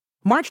now.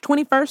 March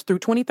 21st through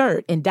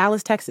 23rd in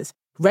Dallas, Texas.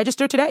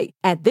 Register today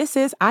at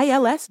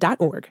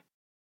thisisils.org.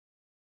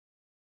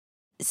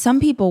 Some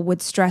people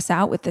would stress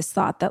out with this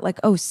thought that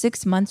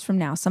 6 months from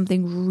now,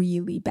 something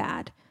really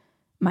bad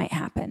might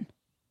happen.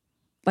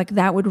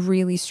 That would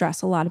really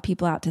stress a lot of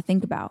people out to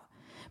think about.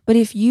 But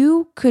if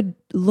you could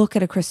look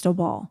at a crystal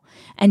ball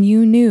and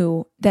you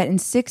knew that in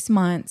 6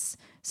 months,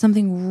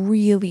 something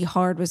really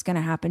hard was going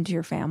to happen to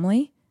your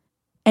family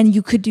and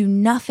you could do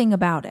nothing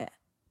about it,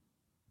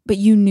 but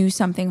you knew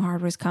something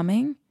hard was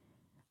coming,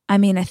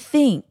 I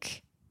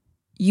think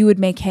you would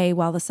make hay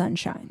while the sun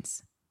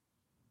shines.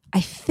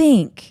 I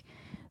think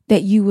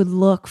that you would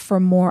look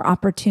for more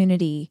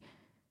opportunity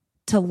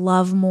to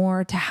love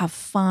more, to have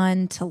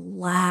fun, to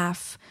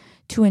laugh,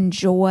 to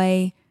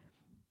enjoy.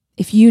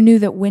 If you knew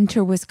that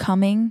winter was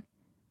coming,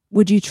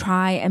 would you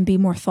try and be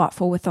more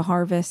thoughtful with the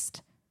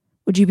harvest?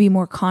 Would you be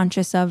more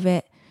conscious of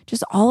it?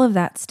 Just all of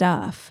that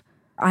stuff.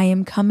 I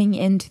am coming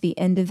into the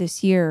end of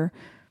this year.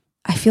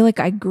 I feel like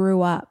I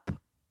grew up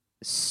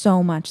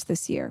so much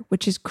this year,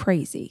 which is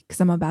crazy because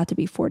I'm about to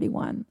be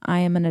 41. I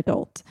am an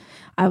adult.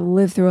 I've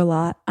lived through a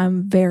lot.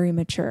 I'm very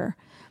mature.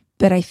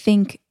 But I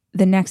think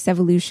the next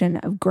evolution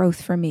of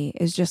growth for me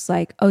is just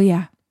I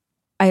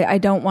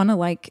don't want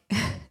to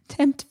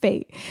tempt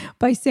fate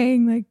by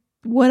saying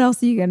what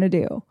else are you going to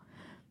do?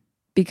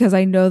 Because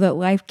I know that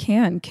life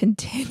can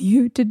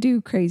continue to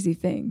do crazy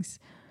things.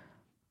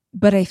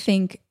 But I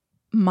think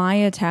my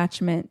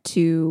attachment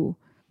to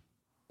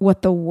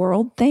what the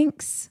world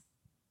thinks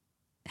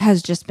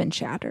has just been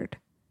shattered.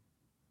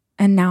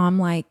 And now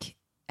I'm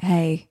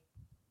hey,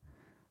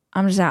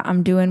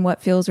 I'm doing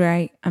what feels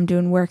right. I'm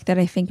doing work that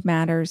I think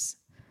matters.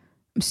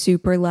 I'm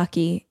super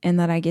lucky in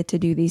that I get to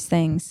do these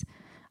things.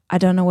 I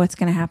don't know what's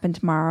going to happen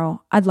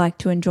tomorrow. I'd like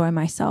to enjoy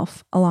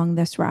myself along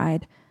this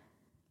ride.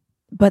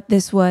 But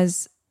this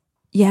was,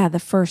 the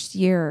first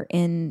year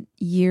in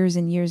years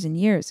and years and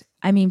years.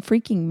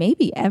 Freaking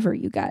maybe ever,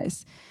 you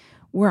guys,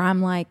 where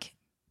I'm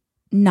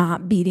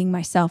not beating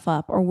myself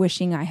up or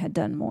wishing I had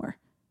done more.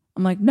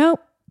 I'm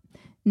nope.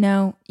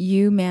 No,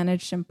 you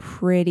managed some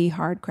pretty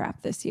hard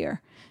crap this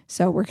year.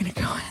 So we're going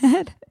to go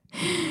ahead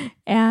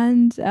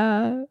and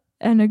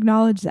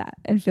acknowledge that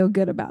and feel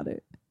good about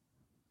it.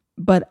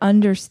 But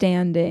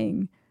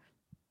understanding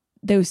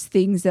those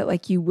things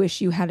that you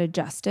wish you had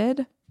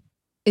adjusted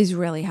is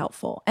really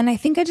helpful. And I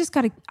think I just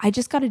got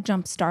to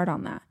jump start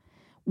on that.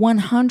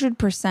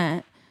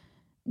 100%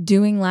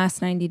 doing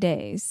last 90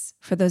 days,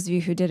 for those of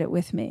you who did it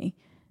with me,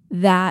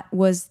 that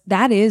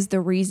is the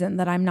reason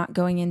that I'm not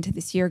going into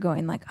this year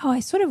going I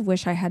sort of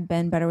wish I had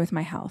been better with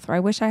my health, or I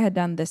wish I had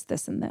done this,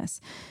 this, and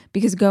this.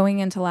 Because going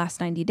into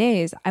last 90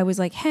 days, I was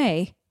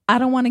hey, I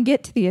don't want to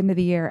get to the end of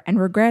the year and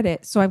regret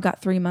it. So I've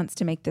got 3 months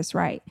to make this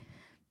right.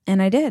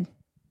 And I did.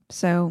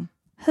 So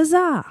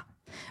huzzah.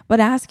 But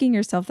asking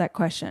yourself that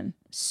question,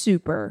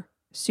 super,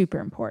 super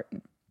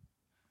important.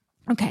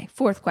 Okay,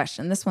 fourth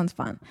question. This one's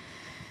fun.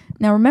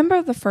 Now,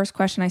 remember the first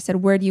question I said,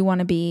 where do you want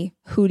to be?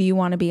 Who do you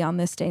want to be on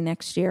this day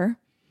next year?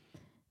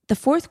 The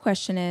fourth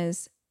question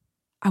is,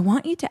 I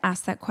want you to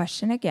ask that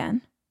question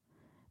again,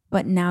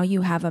 but now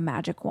you have a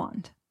magic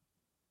wand.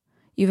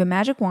 You have a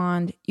magic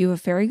wand, you have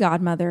a fairy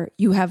godmother,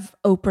 you have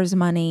Oprah's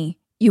money,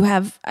 you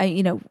have,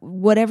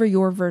 whatever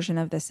your version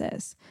of this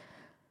is.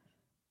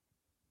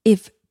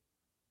 If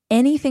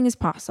anything is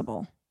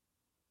possible,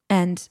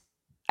 and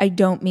I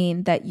don't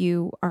mean that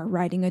you are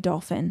riding a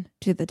dolphin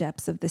to the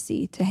depths of the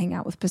sea to hang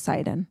out with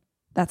Poseidon.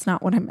 That's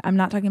not what I'm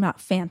not talking about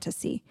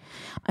fantasy.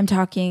 I'm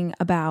talking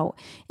about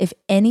if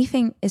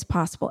anything is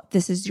possible, if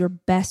this is your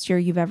best year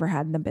you've ever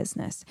had in the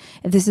business,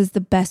 if this is the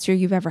best year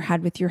you've ever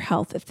had with your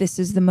health, if this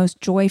is the most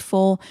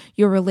joyful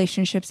your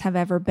relationships have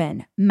ever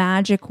been,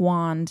 magic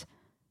wand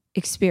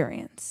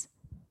experience.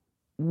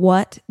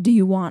 What do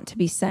you want to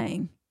be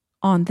saying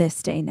on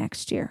this day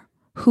next year?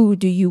 Who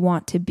do you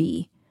want to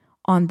be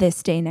on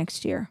this day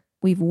next year?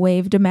 We've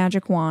waved a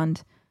magic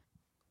wand.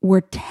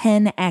 We're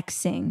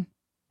 10xing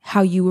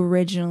how you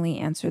originally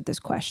answered this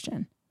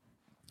question.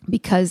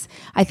 Because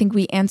I think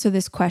we answer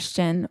this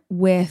question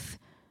with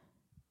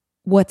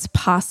what's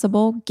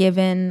possible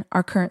given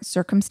our current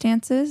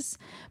circumstances.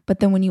 But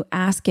then when you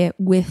ask it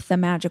with the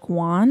magic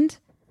wand,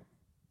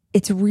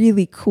 it's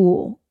really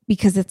cool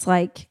because it's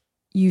like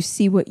you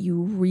see what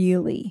you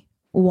really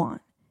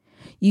want.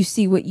 You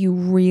see what you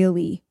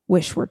really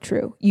wish were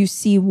true. You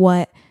see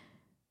what,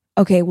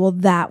 okay, well,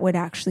 that would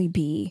actually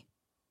be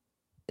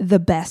the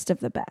best of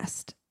the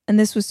best. And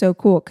this was so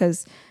cool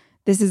because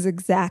this is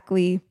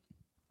exactly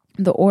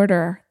the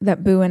order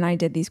that Boo and I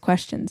did these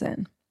questions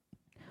in.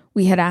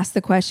 We had asked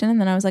the question and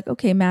then I was like,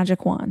 okay,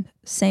 magic wand,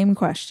 same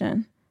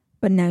question,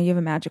 but now you have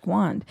a magic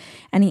wand.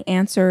 And he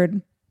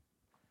answered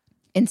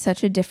in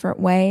such a different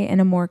way, in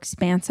a more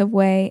expansive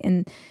way,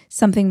 and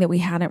something that we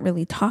hadn't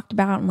really talked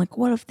about. And like,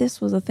 what if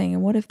this was a thing?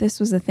 And what if this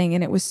was a thing?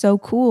 And it was so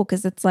cool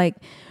because it's like,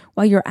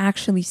 well, you're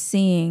actually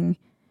seeing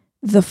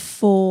the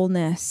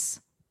fullness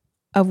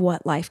of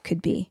what life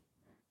could be.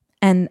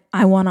 And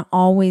I want to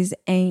always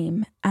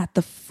aim at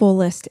the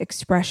fullest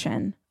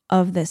expression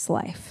of this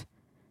life.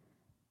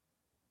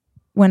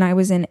 When I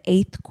was in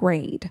 8th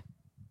grade,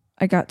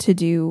 I got to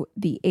do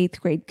the 8th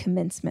grade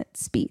commencement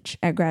speech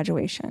at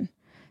graduation.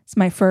 It's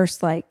my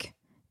first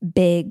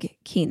big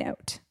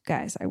keynote,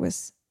 guys. I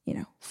was,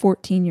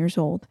 14 years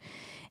old.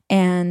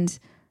 And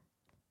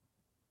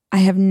I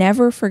have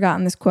never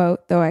forgotten this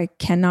quote, though I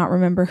cannot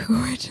remember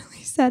who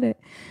originally said it.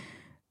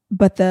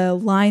 But the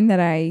line that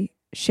I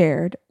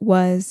shared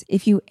was,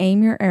 if you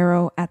aim your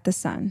arrow at the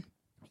sun,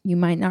 you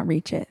might not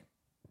reach it,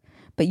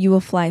 but you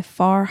will fly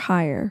far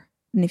higher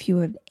than if you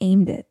had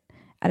aimed it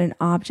at an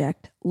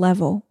object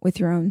level with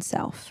your own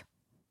self.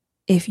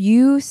 If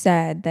you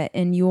said that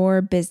in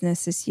your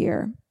business this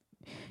year,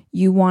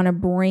 you want to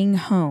bring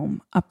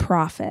home a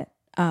profit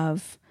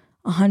of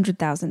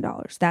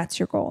 $100,000, that's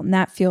your goal. And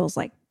that feels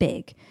like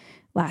big.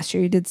 Last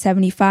year you did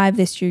 75,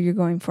 this year you're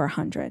going for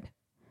 100.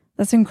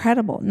 That's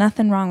incredible.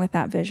 Nothing wrong with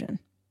that vision.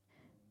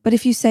 But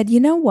if you said, you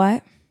know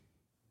what?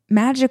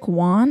 Magic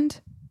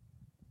wand,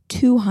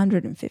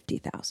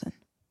 250,000.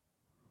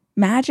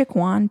 Magic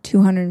wand,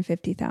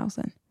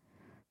 250,000.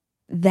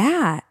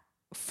 That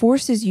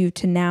forces you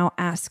to now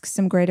ask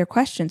some greater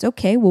questions.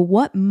 Okay, well,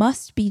 what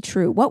must be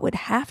true? What would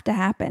have to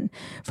happen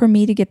for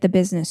me to get the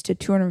business to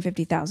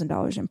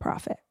 $250,000 in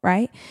profit,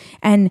 right?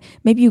 And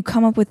maybe you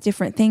come up with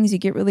different things. You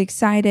get really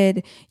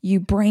excited. You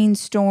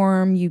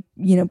brainstorm. You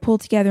pull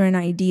together an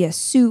idea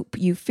soup.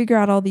 You figure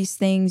out all these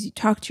things. You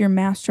talk to your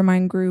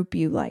mastermind group.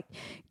 You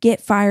get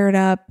fired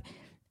up.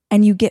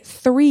 And you get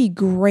 3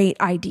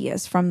 great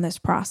ideas from this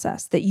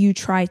process that you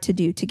try to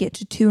do to get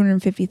to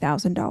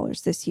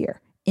 $250,000 this year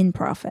in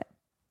profit.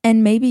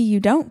 And maybe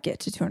you don't get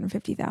to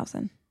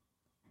 $250,000,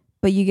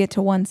 but you get to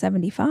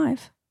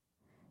 $175,000.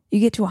 You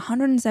get to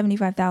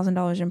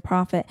 $175,000 in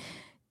profit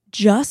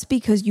just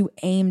because you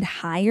aimed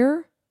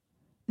higher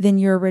than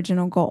your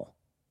original goal.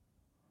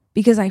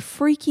 Because I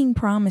freaking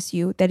promise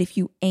you that if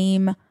you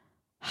aim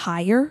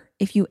higher,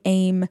 if you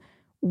aim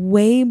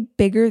way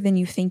bigger than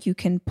you think you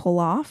can pull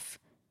off,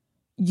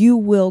 you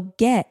will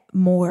get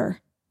more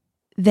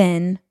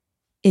than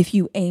if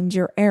you aimed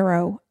your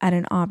arrow at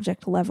an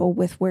object level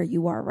with where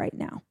you are right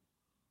now.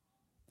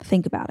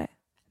 Think about it.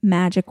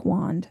 Magic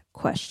wand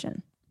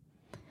question.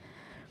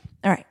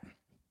 All right.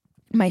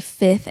 My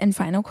 5th and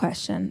final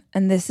question,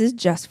 and this is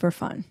just for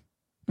fun,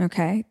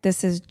 okay?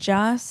 This is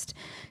just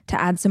to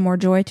add some more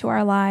joy to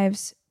our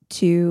lives,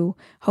 to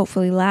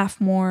hopefully laugh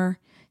more,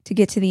 to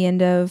get to the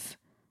end of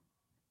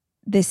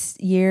this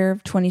year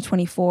of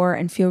 2024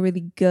 and feel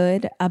really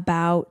good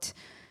about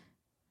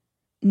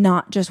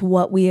not just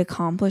what we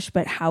accomplished,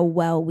 but how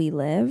well we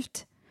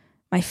lived.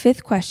 My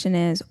 5th question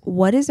is,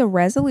 what is a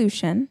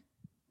resolution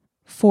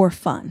for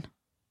fun?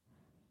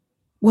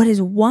 What is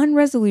one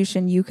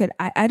resolution you could,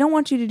 I don't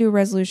want you to do a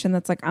resolution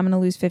that's like, I'm going to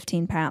lose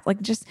 15 pounds.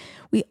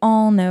 We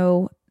all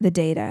know the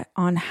data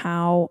on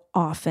how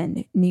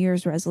often New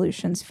Year's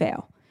resolutions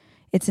fail.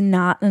 It's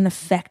not an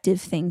effective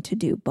thing to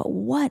do. But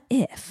what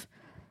if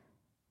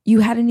you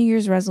had a New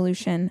Year's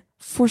resolution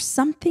for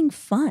something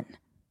fun?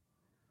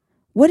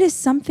 What is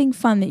something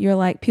fun that you're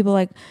like, people are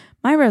like,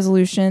 my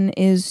resolution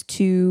is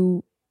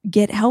to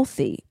get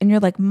healthy. And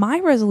you're like, my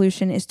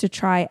resolution is to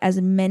try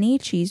as many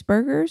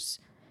cheeseburgers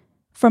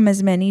from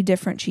as many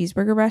different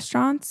cheeseburger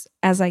restaurants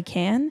as I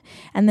can.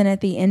 And then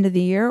at the end of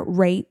the year,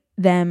 rate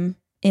them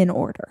in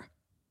order.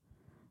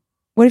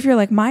 What if you're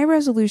like, my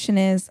resolution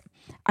is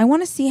I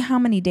want to see how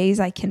many days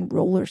I can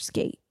roller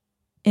skate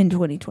in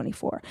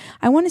 2024.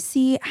 I want to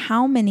see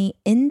how many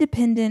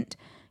independent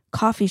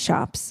coffee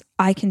shops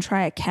I can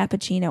try a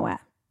cappuccino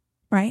at,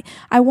 right?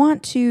 I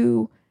want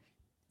to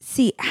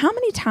see how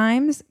many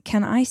times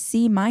can I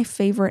see my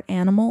favorite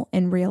animal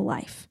in real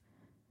life.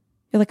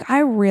 You're like, I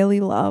really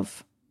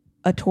love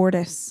a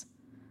tortoise.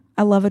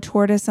 I love a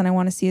tortoise and I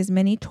want to see as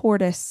many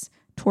tortoises.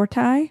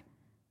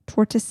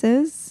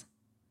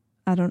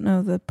 I don't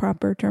know the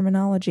proper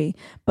terminology,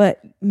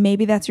 but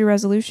maybe that's your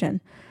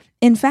resolution.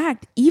 In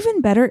fact,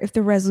 even better if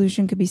the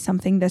resolution could be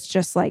something that's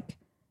just like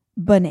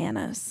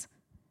bananas.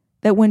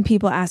 That when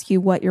people ask you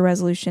what your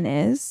resolution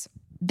is,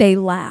 they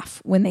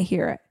laugh when they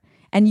hear it.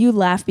 And you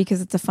laugh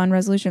because it's a fun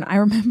resolution. I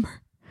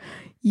remember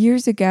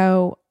years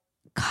ago,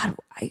 God,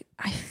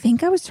 I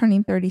think I was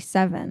turning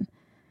 37.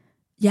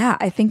 Yeah,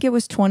 I think it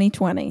was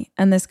 2020.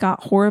 And this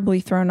got horribly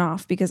thrown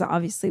off because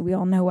obviously we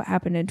all know what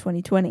happened in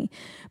 2020.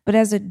 But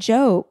as a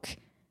joke,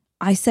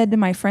 I said to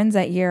my friends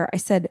that year, I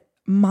said,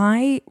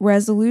 my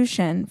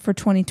resolution for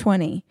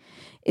 2020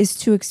 is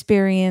to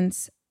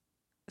experience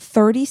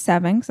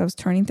 37, because I was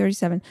turning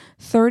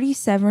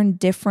 37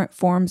 different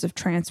forms of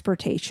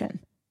transportation.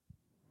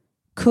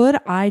 Could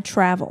I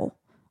travel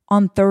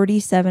on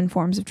 37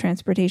 forms of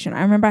transportation?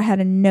 I remember I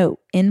had a note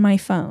in my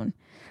phone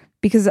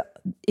because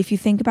if you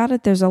think about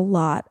it, there's a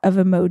lot of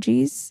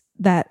emojis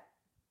that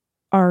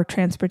are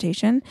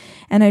transportation.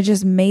 And I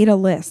just made a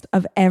list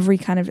of every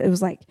kind of, it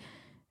was like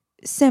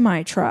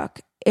semi-truck,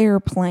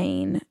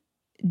 airplane,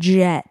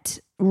 jet,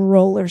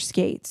 roller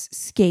skates,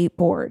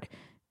 skateboard,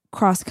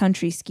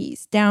 cross-country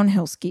skis,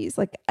 downhill skis.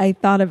 Like I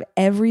thought of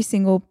every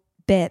single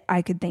bit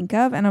I could think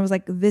of. And I was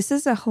like, this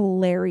is a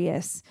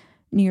hilarious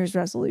New Year's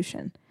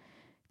resolution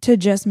to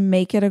just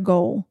make it a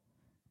goal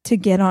to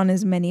get on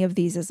as many of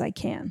these as I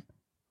can.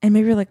 And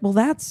maybe you're like, well,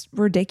 that's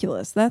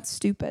ridiculous. That's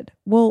stupid.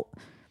 Well,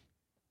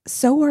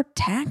 so are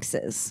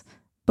taxes,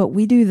 but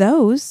we do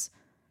those.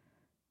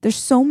 There's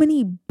so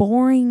many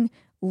boring,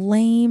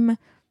 lame,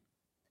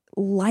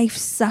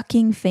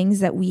 life-sucking things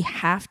that we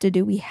have to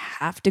do. We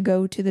have to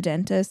go to the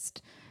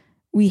dentist.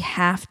 We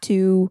have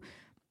to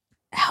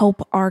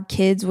help our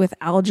kids with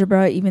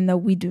algebra, even though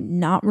we do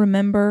not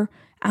remember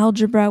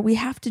algebra. We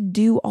have to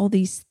do all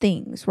these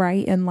things,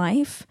 right, in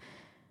life.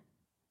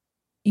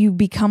 You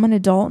become an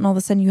adult and all of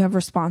a sudden you have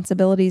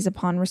responsibilities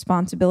upon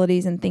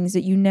responsibilities and things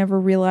that you never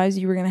realized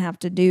you were going to have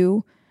to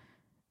do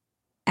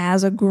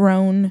as a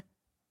grown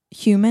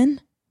human.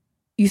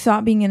 You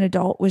thought being an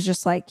adult was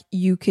just like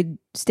you could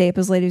stay up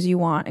as late as you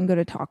want and go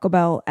to Taco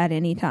Bell at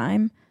any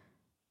time.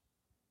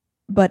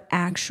 But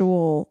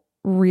actual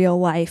real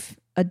life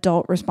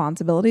adult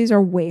responsibilities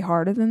are way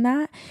harder than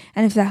that.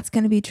 And if that's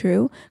going to be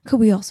true,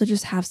 could we also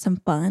just have some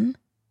fun?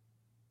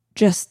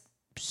 Just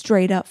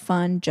straight up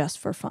fun, just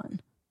for fun.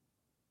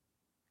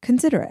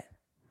 Consider it.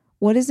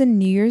 What is a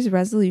New Year's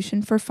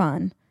resolution for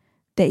fun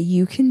that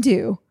you can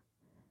do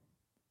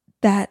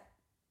that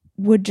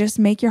would just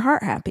make your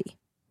heart happy?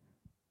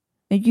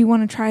 Maybe you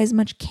want to try as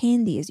much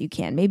candy as you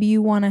can. Maybe you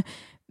want to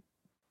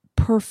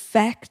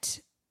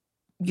perfect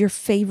your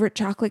favorite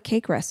chocolate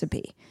cake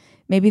recipe.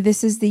 Maybe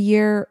this is the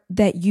year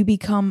that you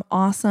become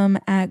awesome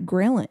at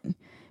grilling.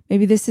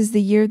 Maybe this is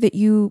the year that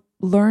you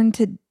learn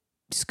to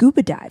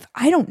scuba dive.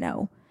 I don't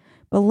know.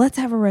 But let's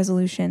have a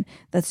resolution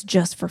that's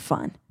just for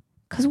fun.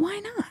 Because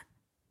why not?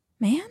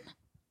 Man,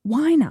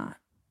 why not?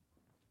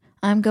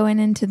 I'm going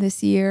into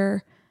this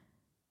year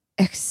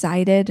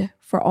excited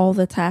for all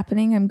that's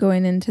happening. I'm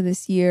going into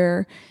this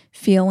year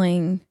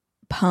feeling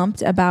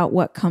pumped about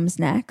what comes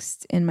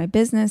next in my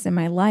business, in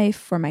my life,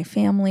 for my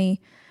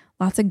family.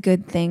 Lots of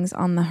good things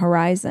on the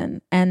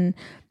horizon. And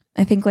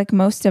I think like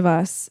most of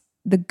us,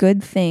 the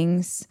good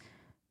things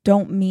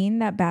don't mean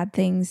that bad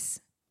things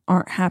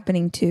aren't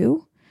happening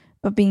too,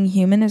 but being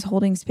human is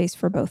holding space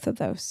for both of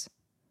those.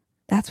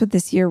 That's what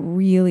this year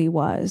really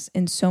was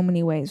in so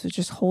many ways, was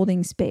just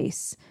holding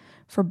space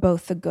for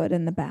both the good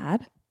and the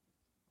bad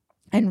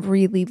and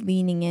really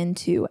leaning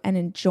into and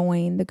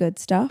enjoying the good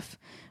stuff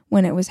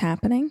when it was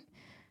happening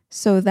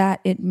so that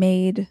it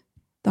made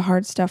the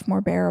hard stuff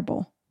more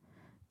bearable.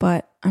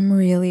 But I'm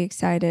really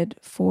excited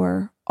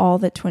for all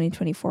that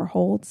 2024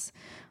 holds.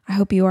 I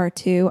hope you are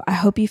too. I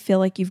hope you feel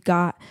like you've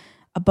got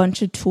a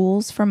bunch of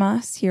tools from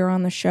us here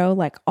on the show,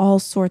 like all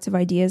sorts of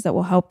ideas that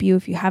will help you.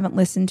 If you haven't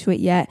listened to it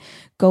yet,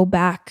 go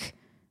back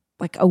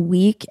like a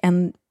week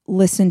and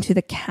listen to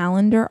the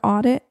calendar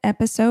audit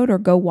episode or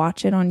go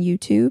watch it on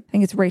YouTube. I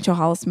think it's Rachel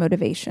Hollis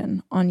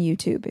Motivation on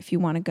YouTube if you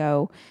want to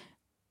go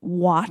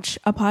watch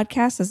a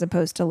podcast as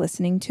opposed to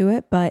listening to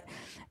it. But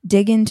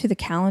dig into the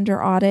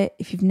calendar audit.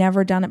 If you've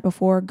never done it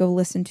before, go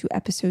listen to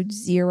episode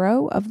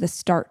 0 of the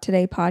Start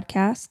Today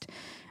podcast.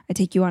 I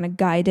take you on a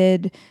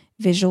guided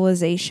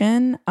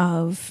visualization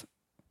of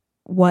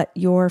what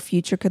your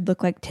future could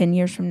look like 10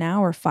 years from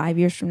now or 5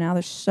 years from now.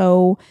 There's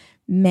so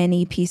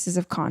many pieces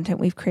of content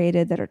we've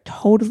created that are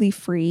totally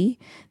free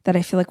that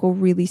I feel like will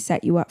really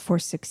set you up for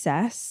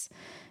success.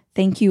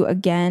 Thank you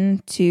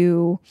again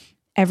to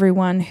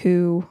everyone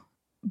who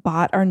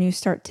bought our new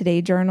Start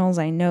Today journals.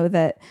 I know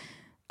that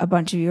a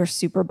bunch of you are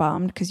super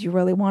bummed because you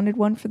really wanted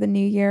one for the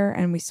new year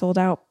and we sold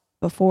out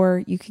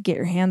before you could get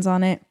your hands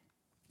on it.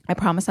 I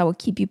promise I will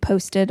keep you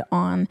posted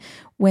on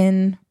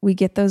when we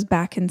get those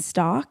back in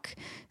stock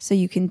so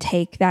you can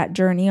take that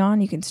journey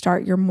on. You can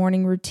start your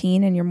morning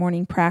routine and your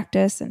morning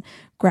practice and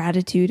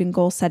gratitude and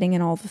goal setting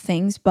and all the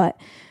things. But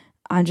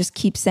I just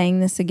keep saying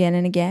this again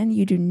and again.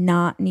 You do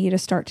not need a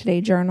Start Today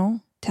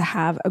journal to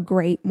have a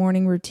great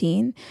morning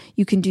routine.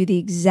 You can do the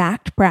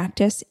exact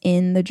practice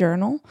in the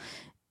journal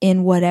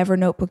in whatever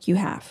notebook you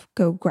have.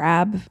 Go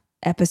grab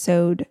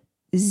episode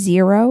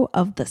 0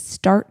 of the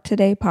Start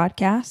Today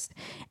podcast,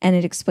 and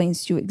it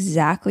explains to you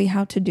exactly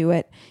how to do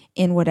it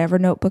in whatever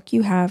notebook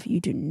you have. You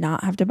do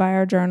not have to buy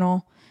our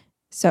journal.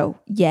 So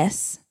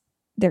yes,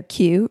 they're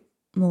cute.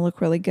 They'll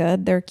look really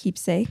good. They're a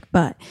keepsake.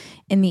 But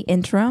in the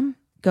interim,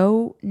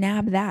 go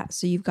nab that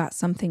so you've got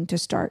something to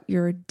start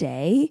your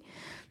day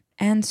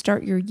and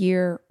start your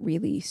year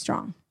really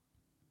strong.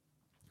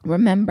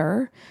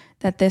 Remember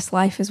that this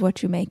life is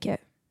what you make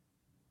it.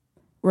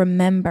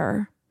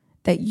 Remember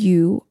that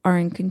you are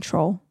in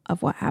control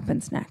of what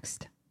happens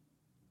next.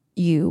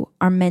 You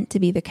are meant to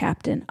be the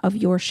captain of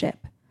your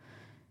ship.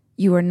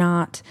 You are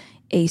not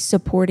a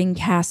supporting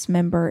cast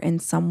member in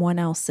someone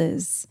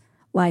else's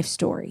life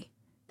story.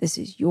 This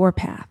is your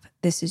path.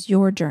 This is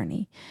your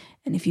journey.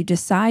 And if you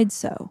decide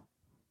so,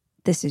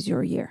 this is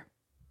your year.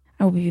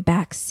 I will be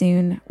back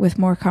soon with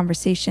more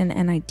conversation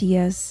and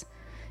ideas.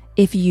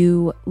 If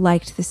you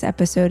liked this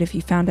episode, if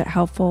you found it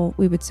helpful,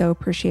 we would so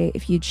appreciate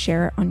if you'd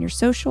share it on your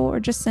social or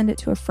just send it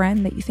to a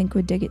friend that you think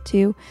would dig it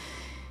too.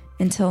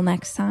 Until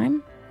next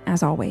time,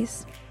 as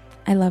always,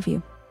 I love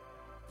you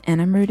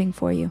and I'm rooting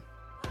for you.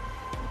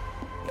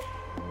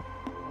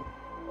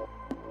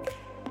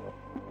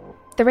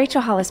 The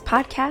Rachel Hollis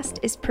Podcast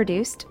is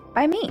produced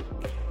by me,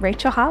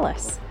 Rachel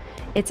Hollis.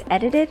 It's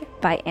edited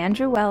by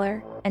Andrew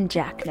Weller and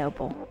Jack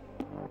Noble.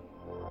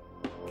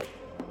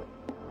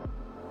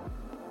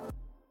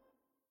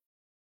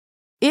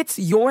 It's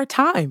your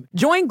time.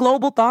 Join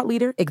global thought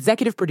leader,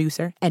 executive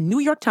producer, and New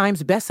York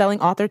Times bestselling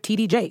author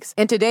T.D. Jakes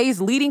and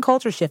today's leading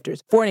culture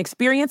shifters for an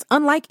experience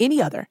unlike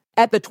any other.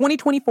 At the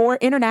 2024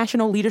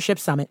 International Leadership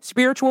Summit,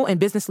 spiritual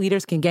and business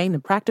leaders can gain the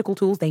practical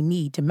tools they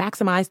need to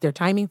maximize their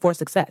timing for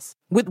success.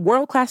 With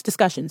world-class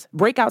discussions,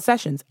 breakout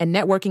sessions, and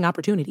networking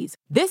opportunities,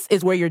 this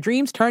is where your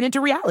dreams turn into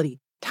reality.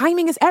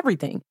 Timing is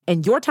everything,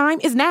 and your time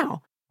is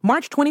now.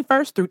 March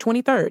 21st through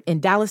 23rd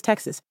in Dallas,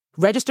 Texas.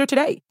 Register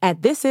today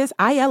at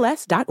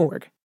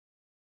thisisils.org.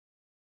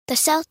 The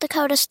South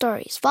Dakota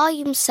Stories,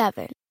 Volume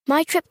 7.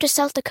 My trip to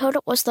South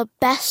Dakota was the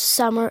best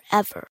summer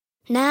ever.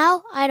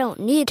 Now I don't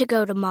need to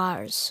go to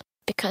Mars,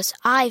 because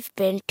I've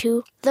been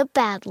to the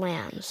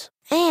Badlands.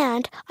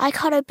 And I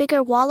caught a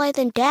bigger walleye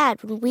than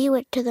Dad when we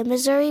went to the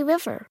Missouri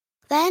River.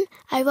 Then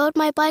I rode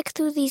my bike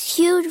through these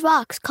huge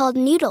rocks called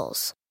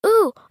needles.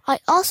 Ooh, I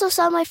also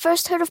saw my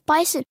first herd of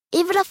bison,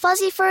 even a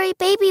fuzzy furry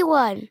baby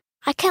one.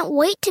 I can't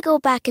wait to go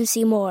back and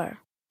see more.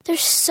 There's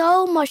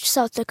so much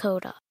South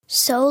Dakota,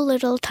 so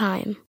little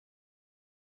time.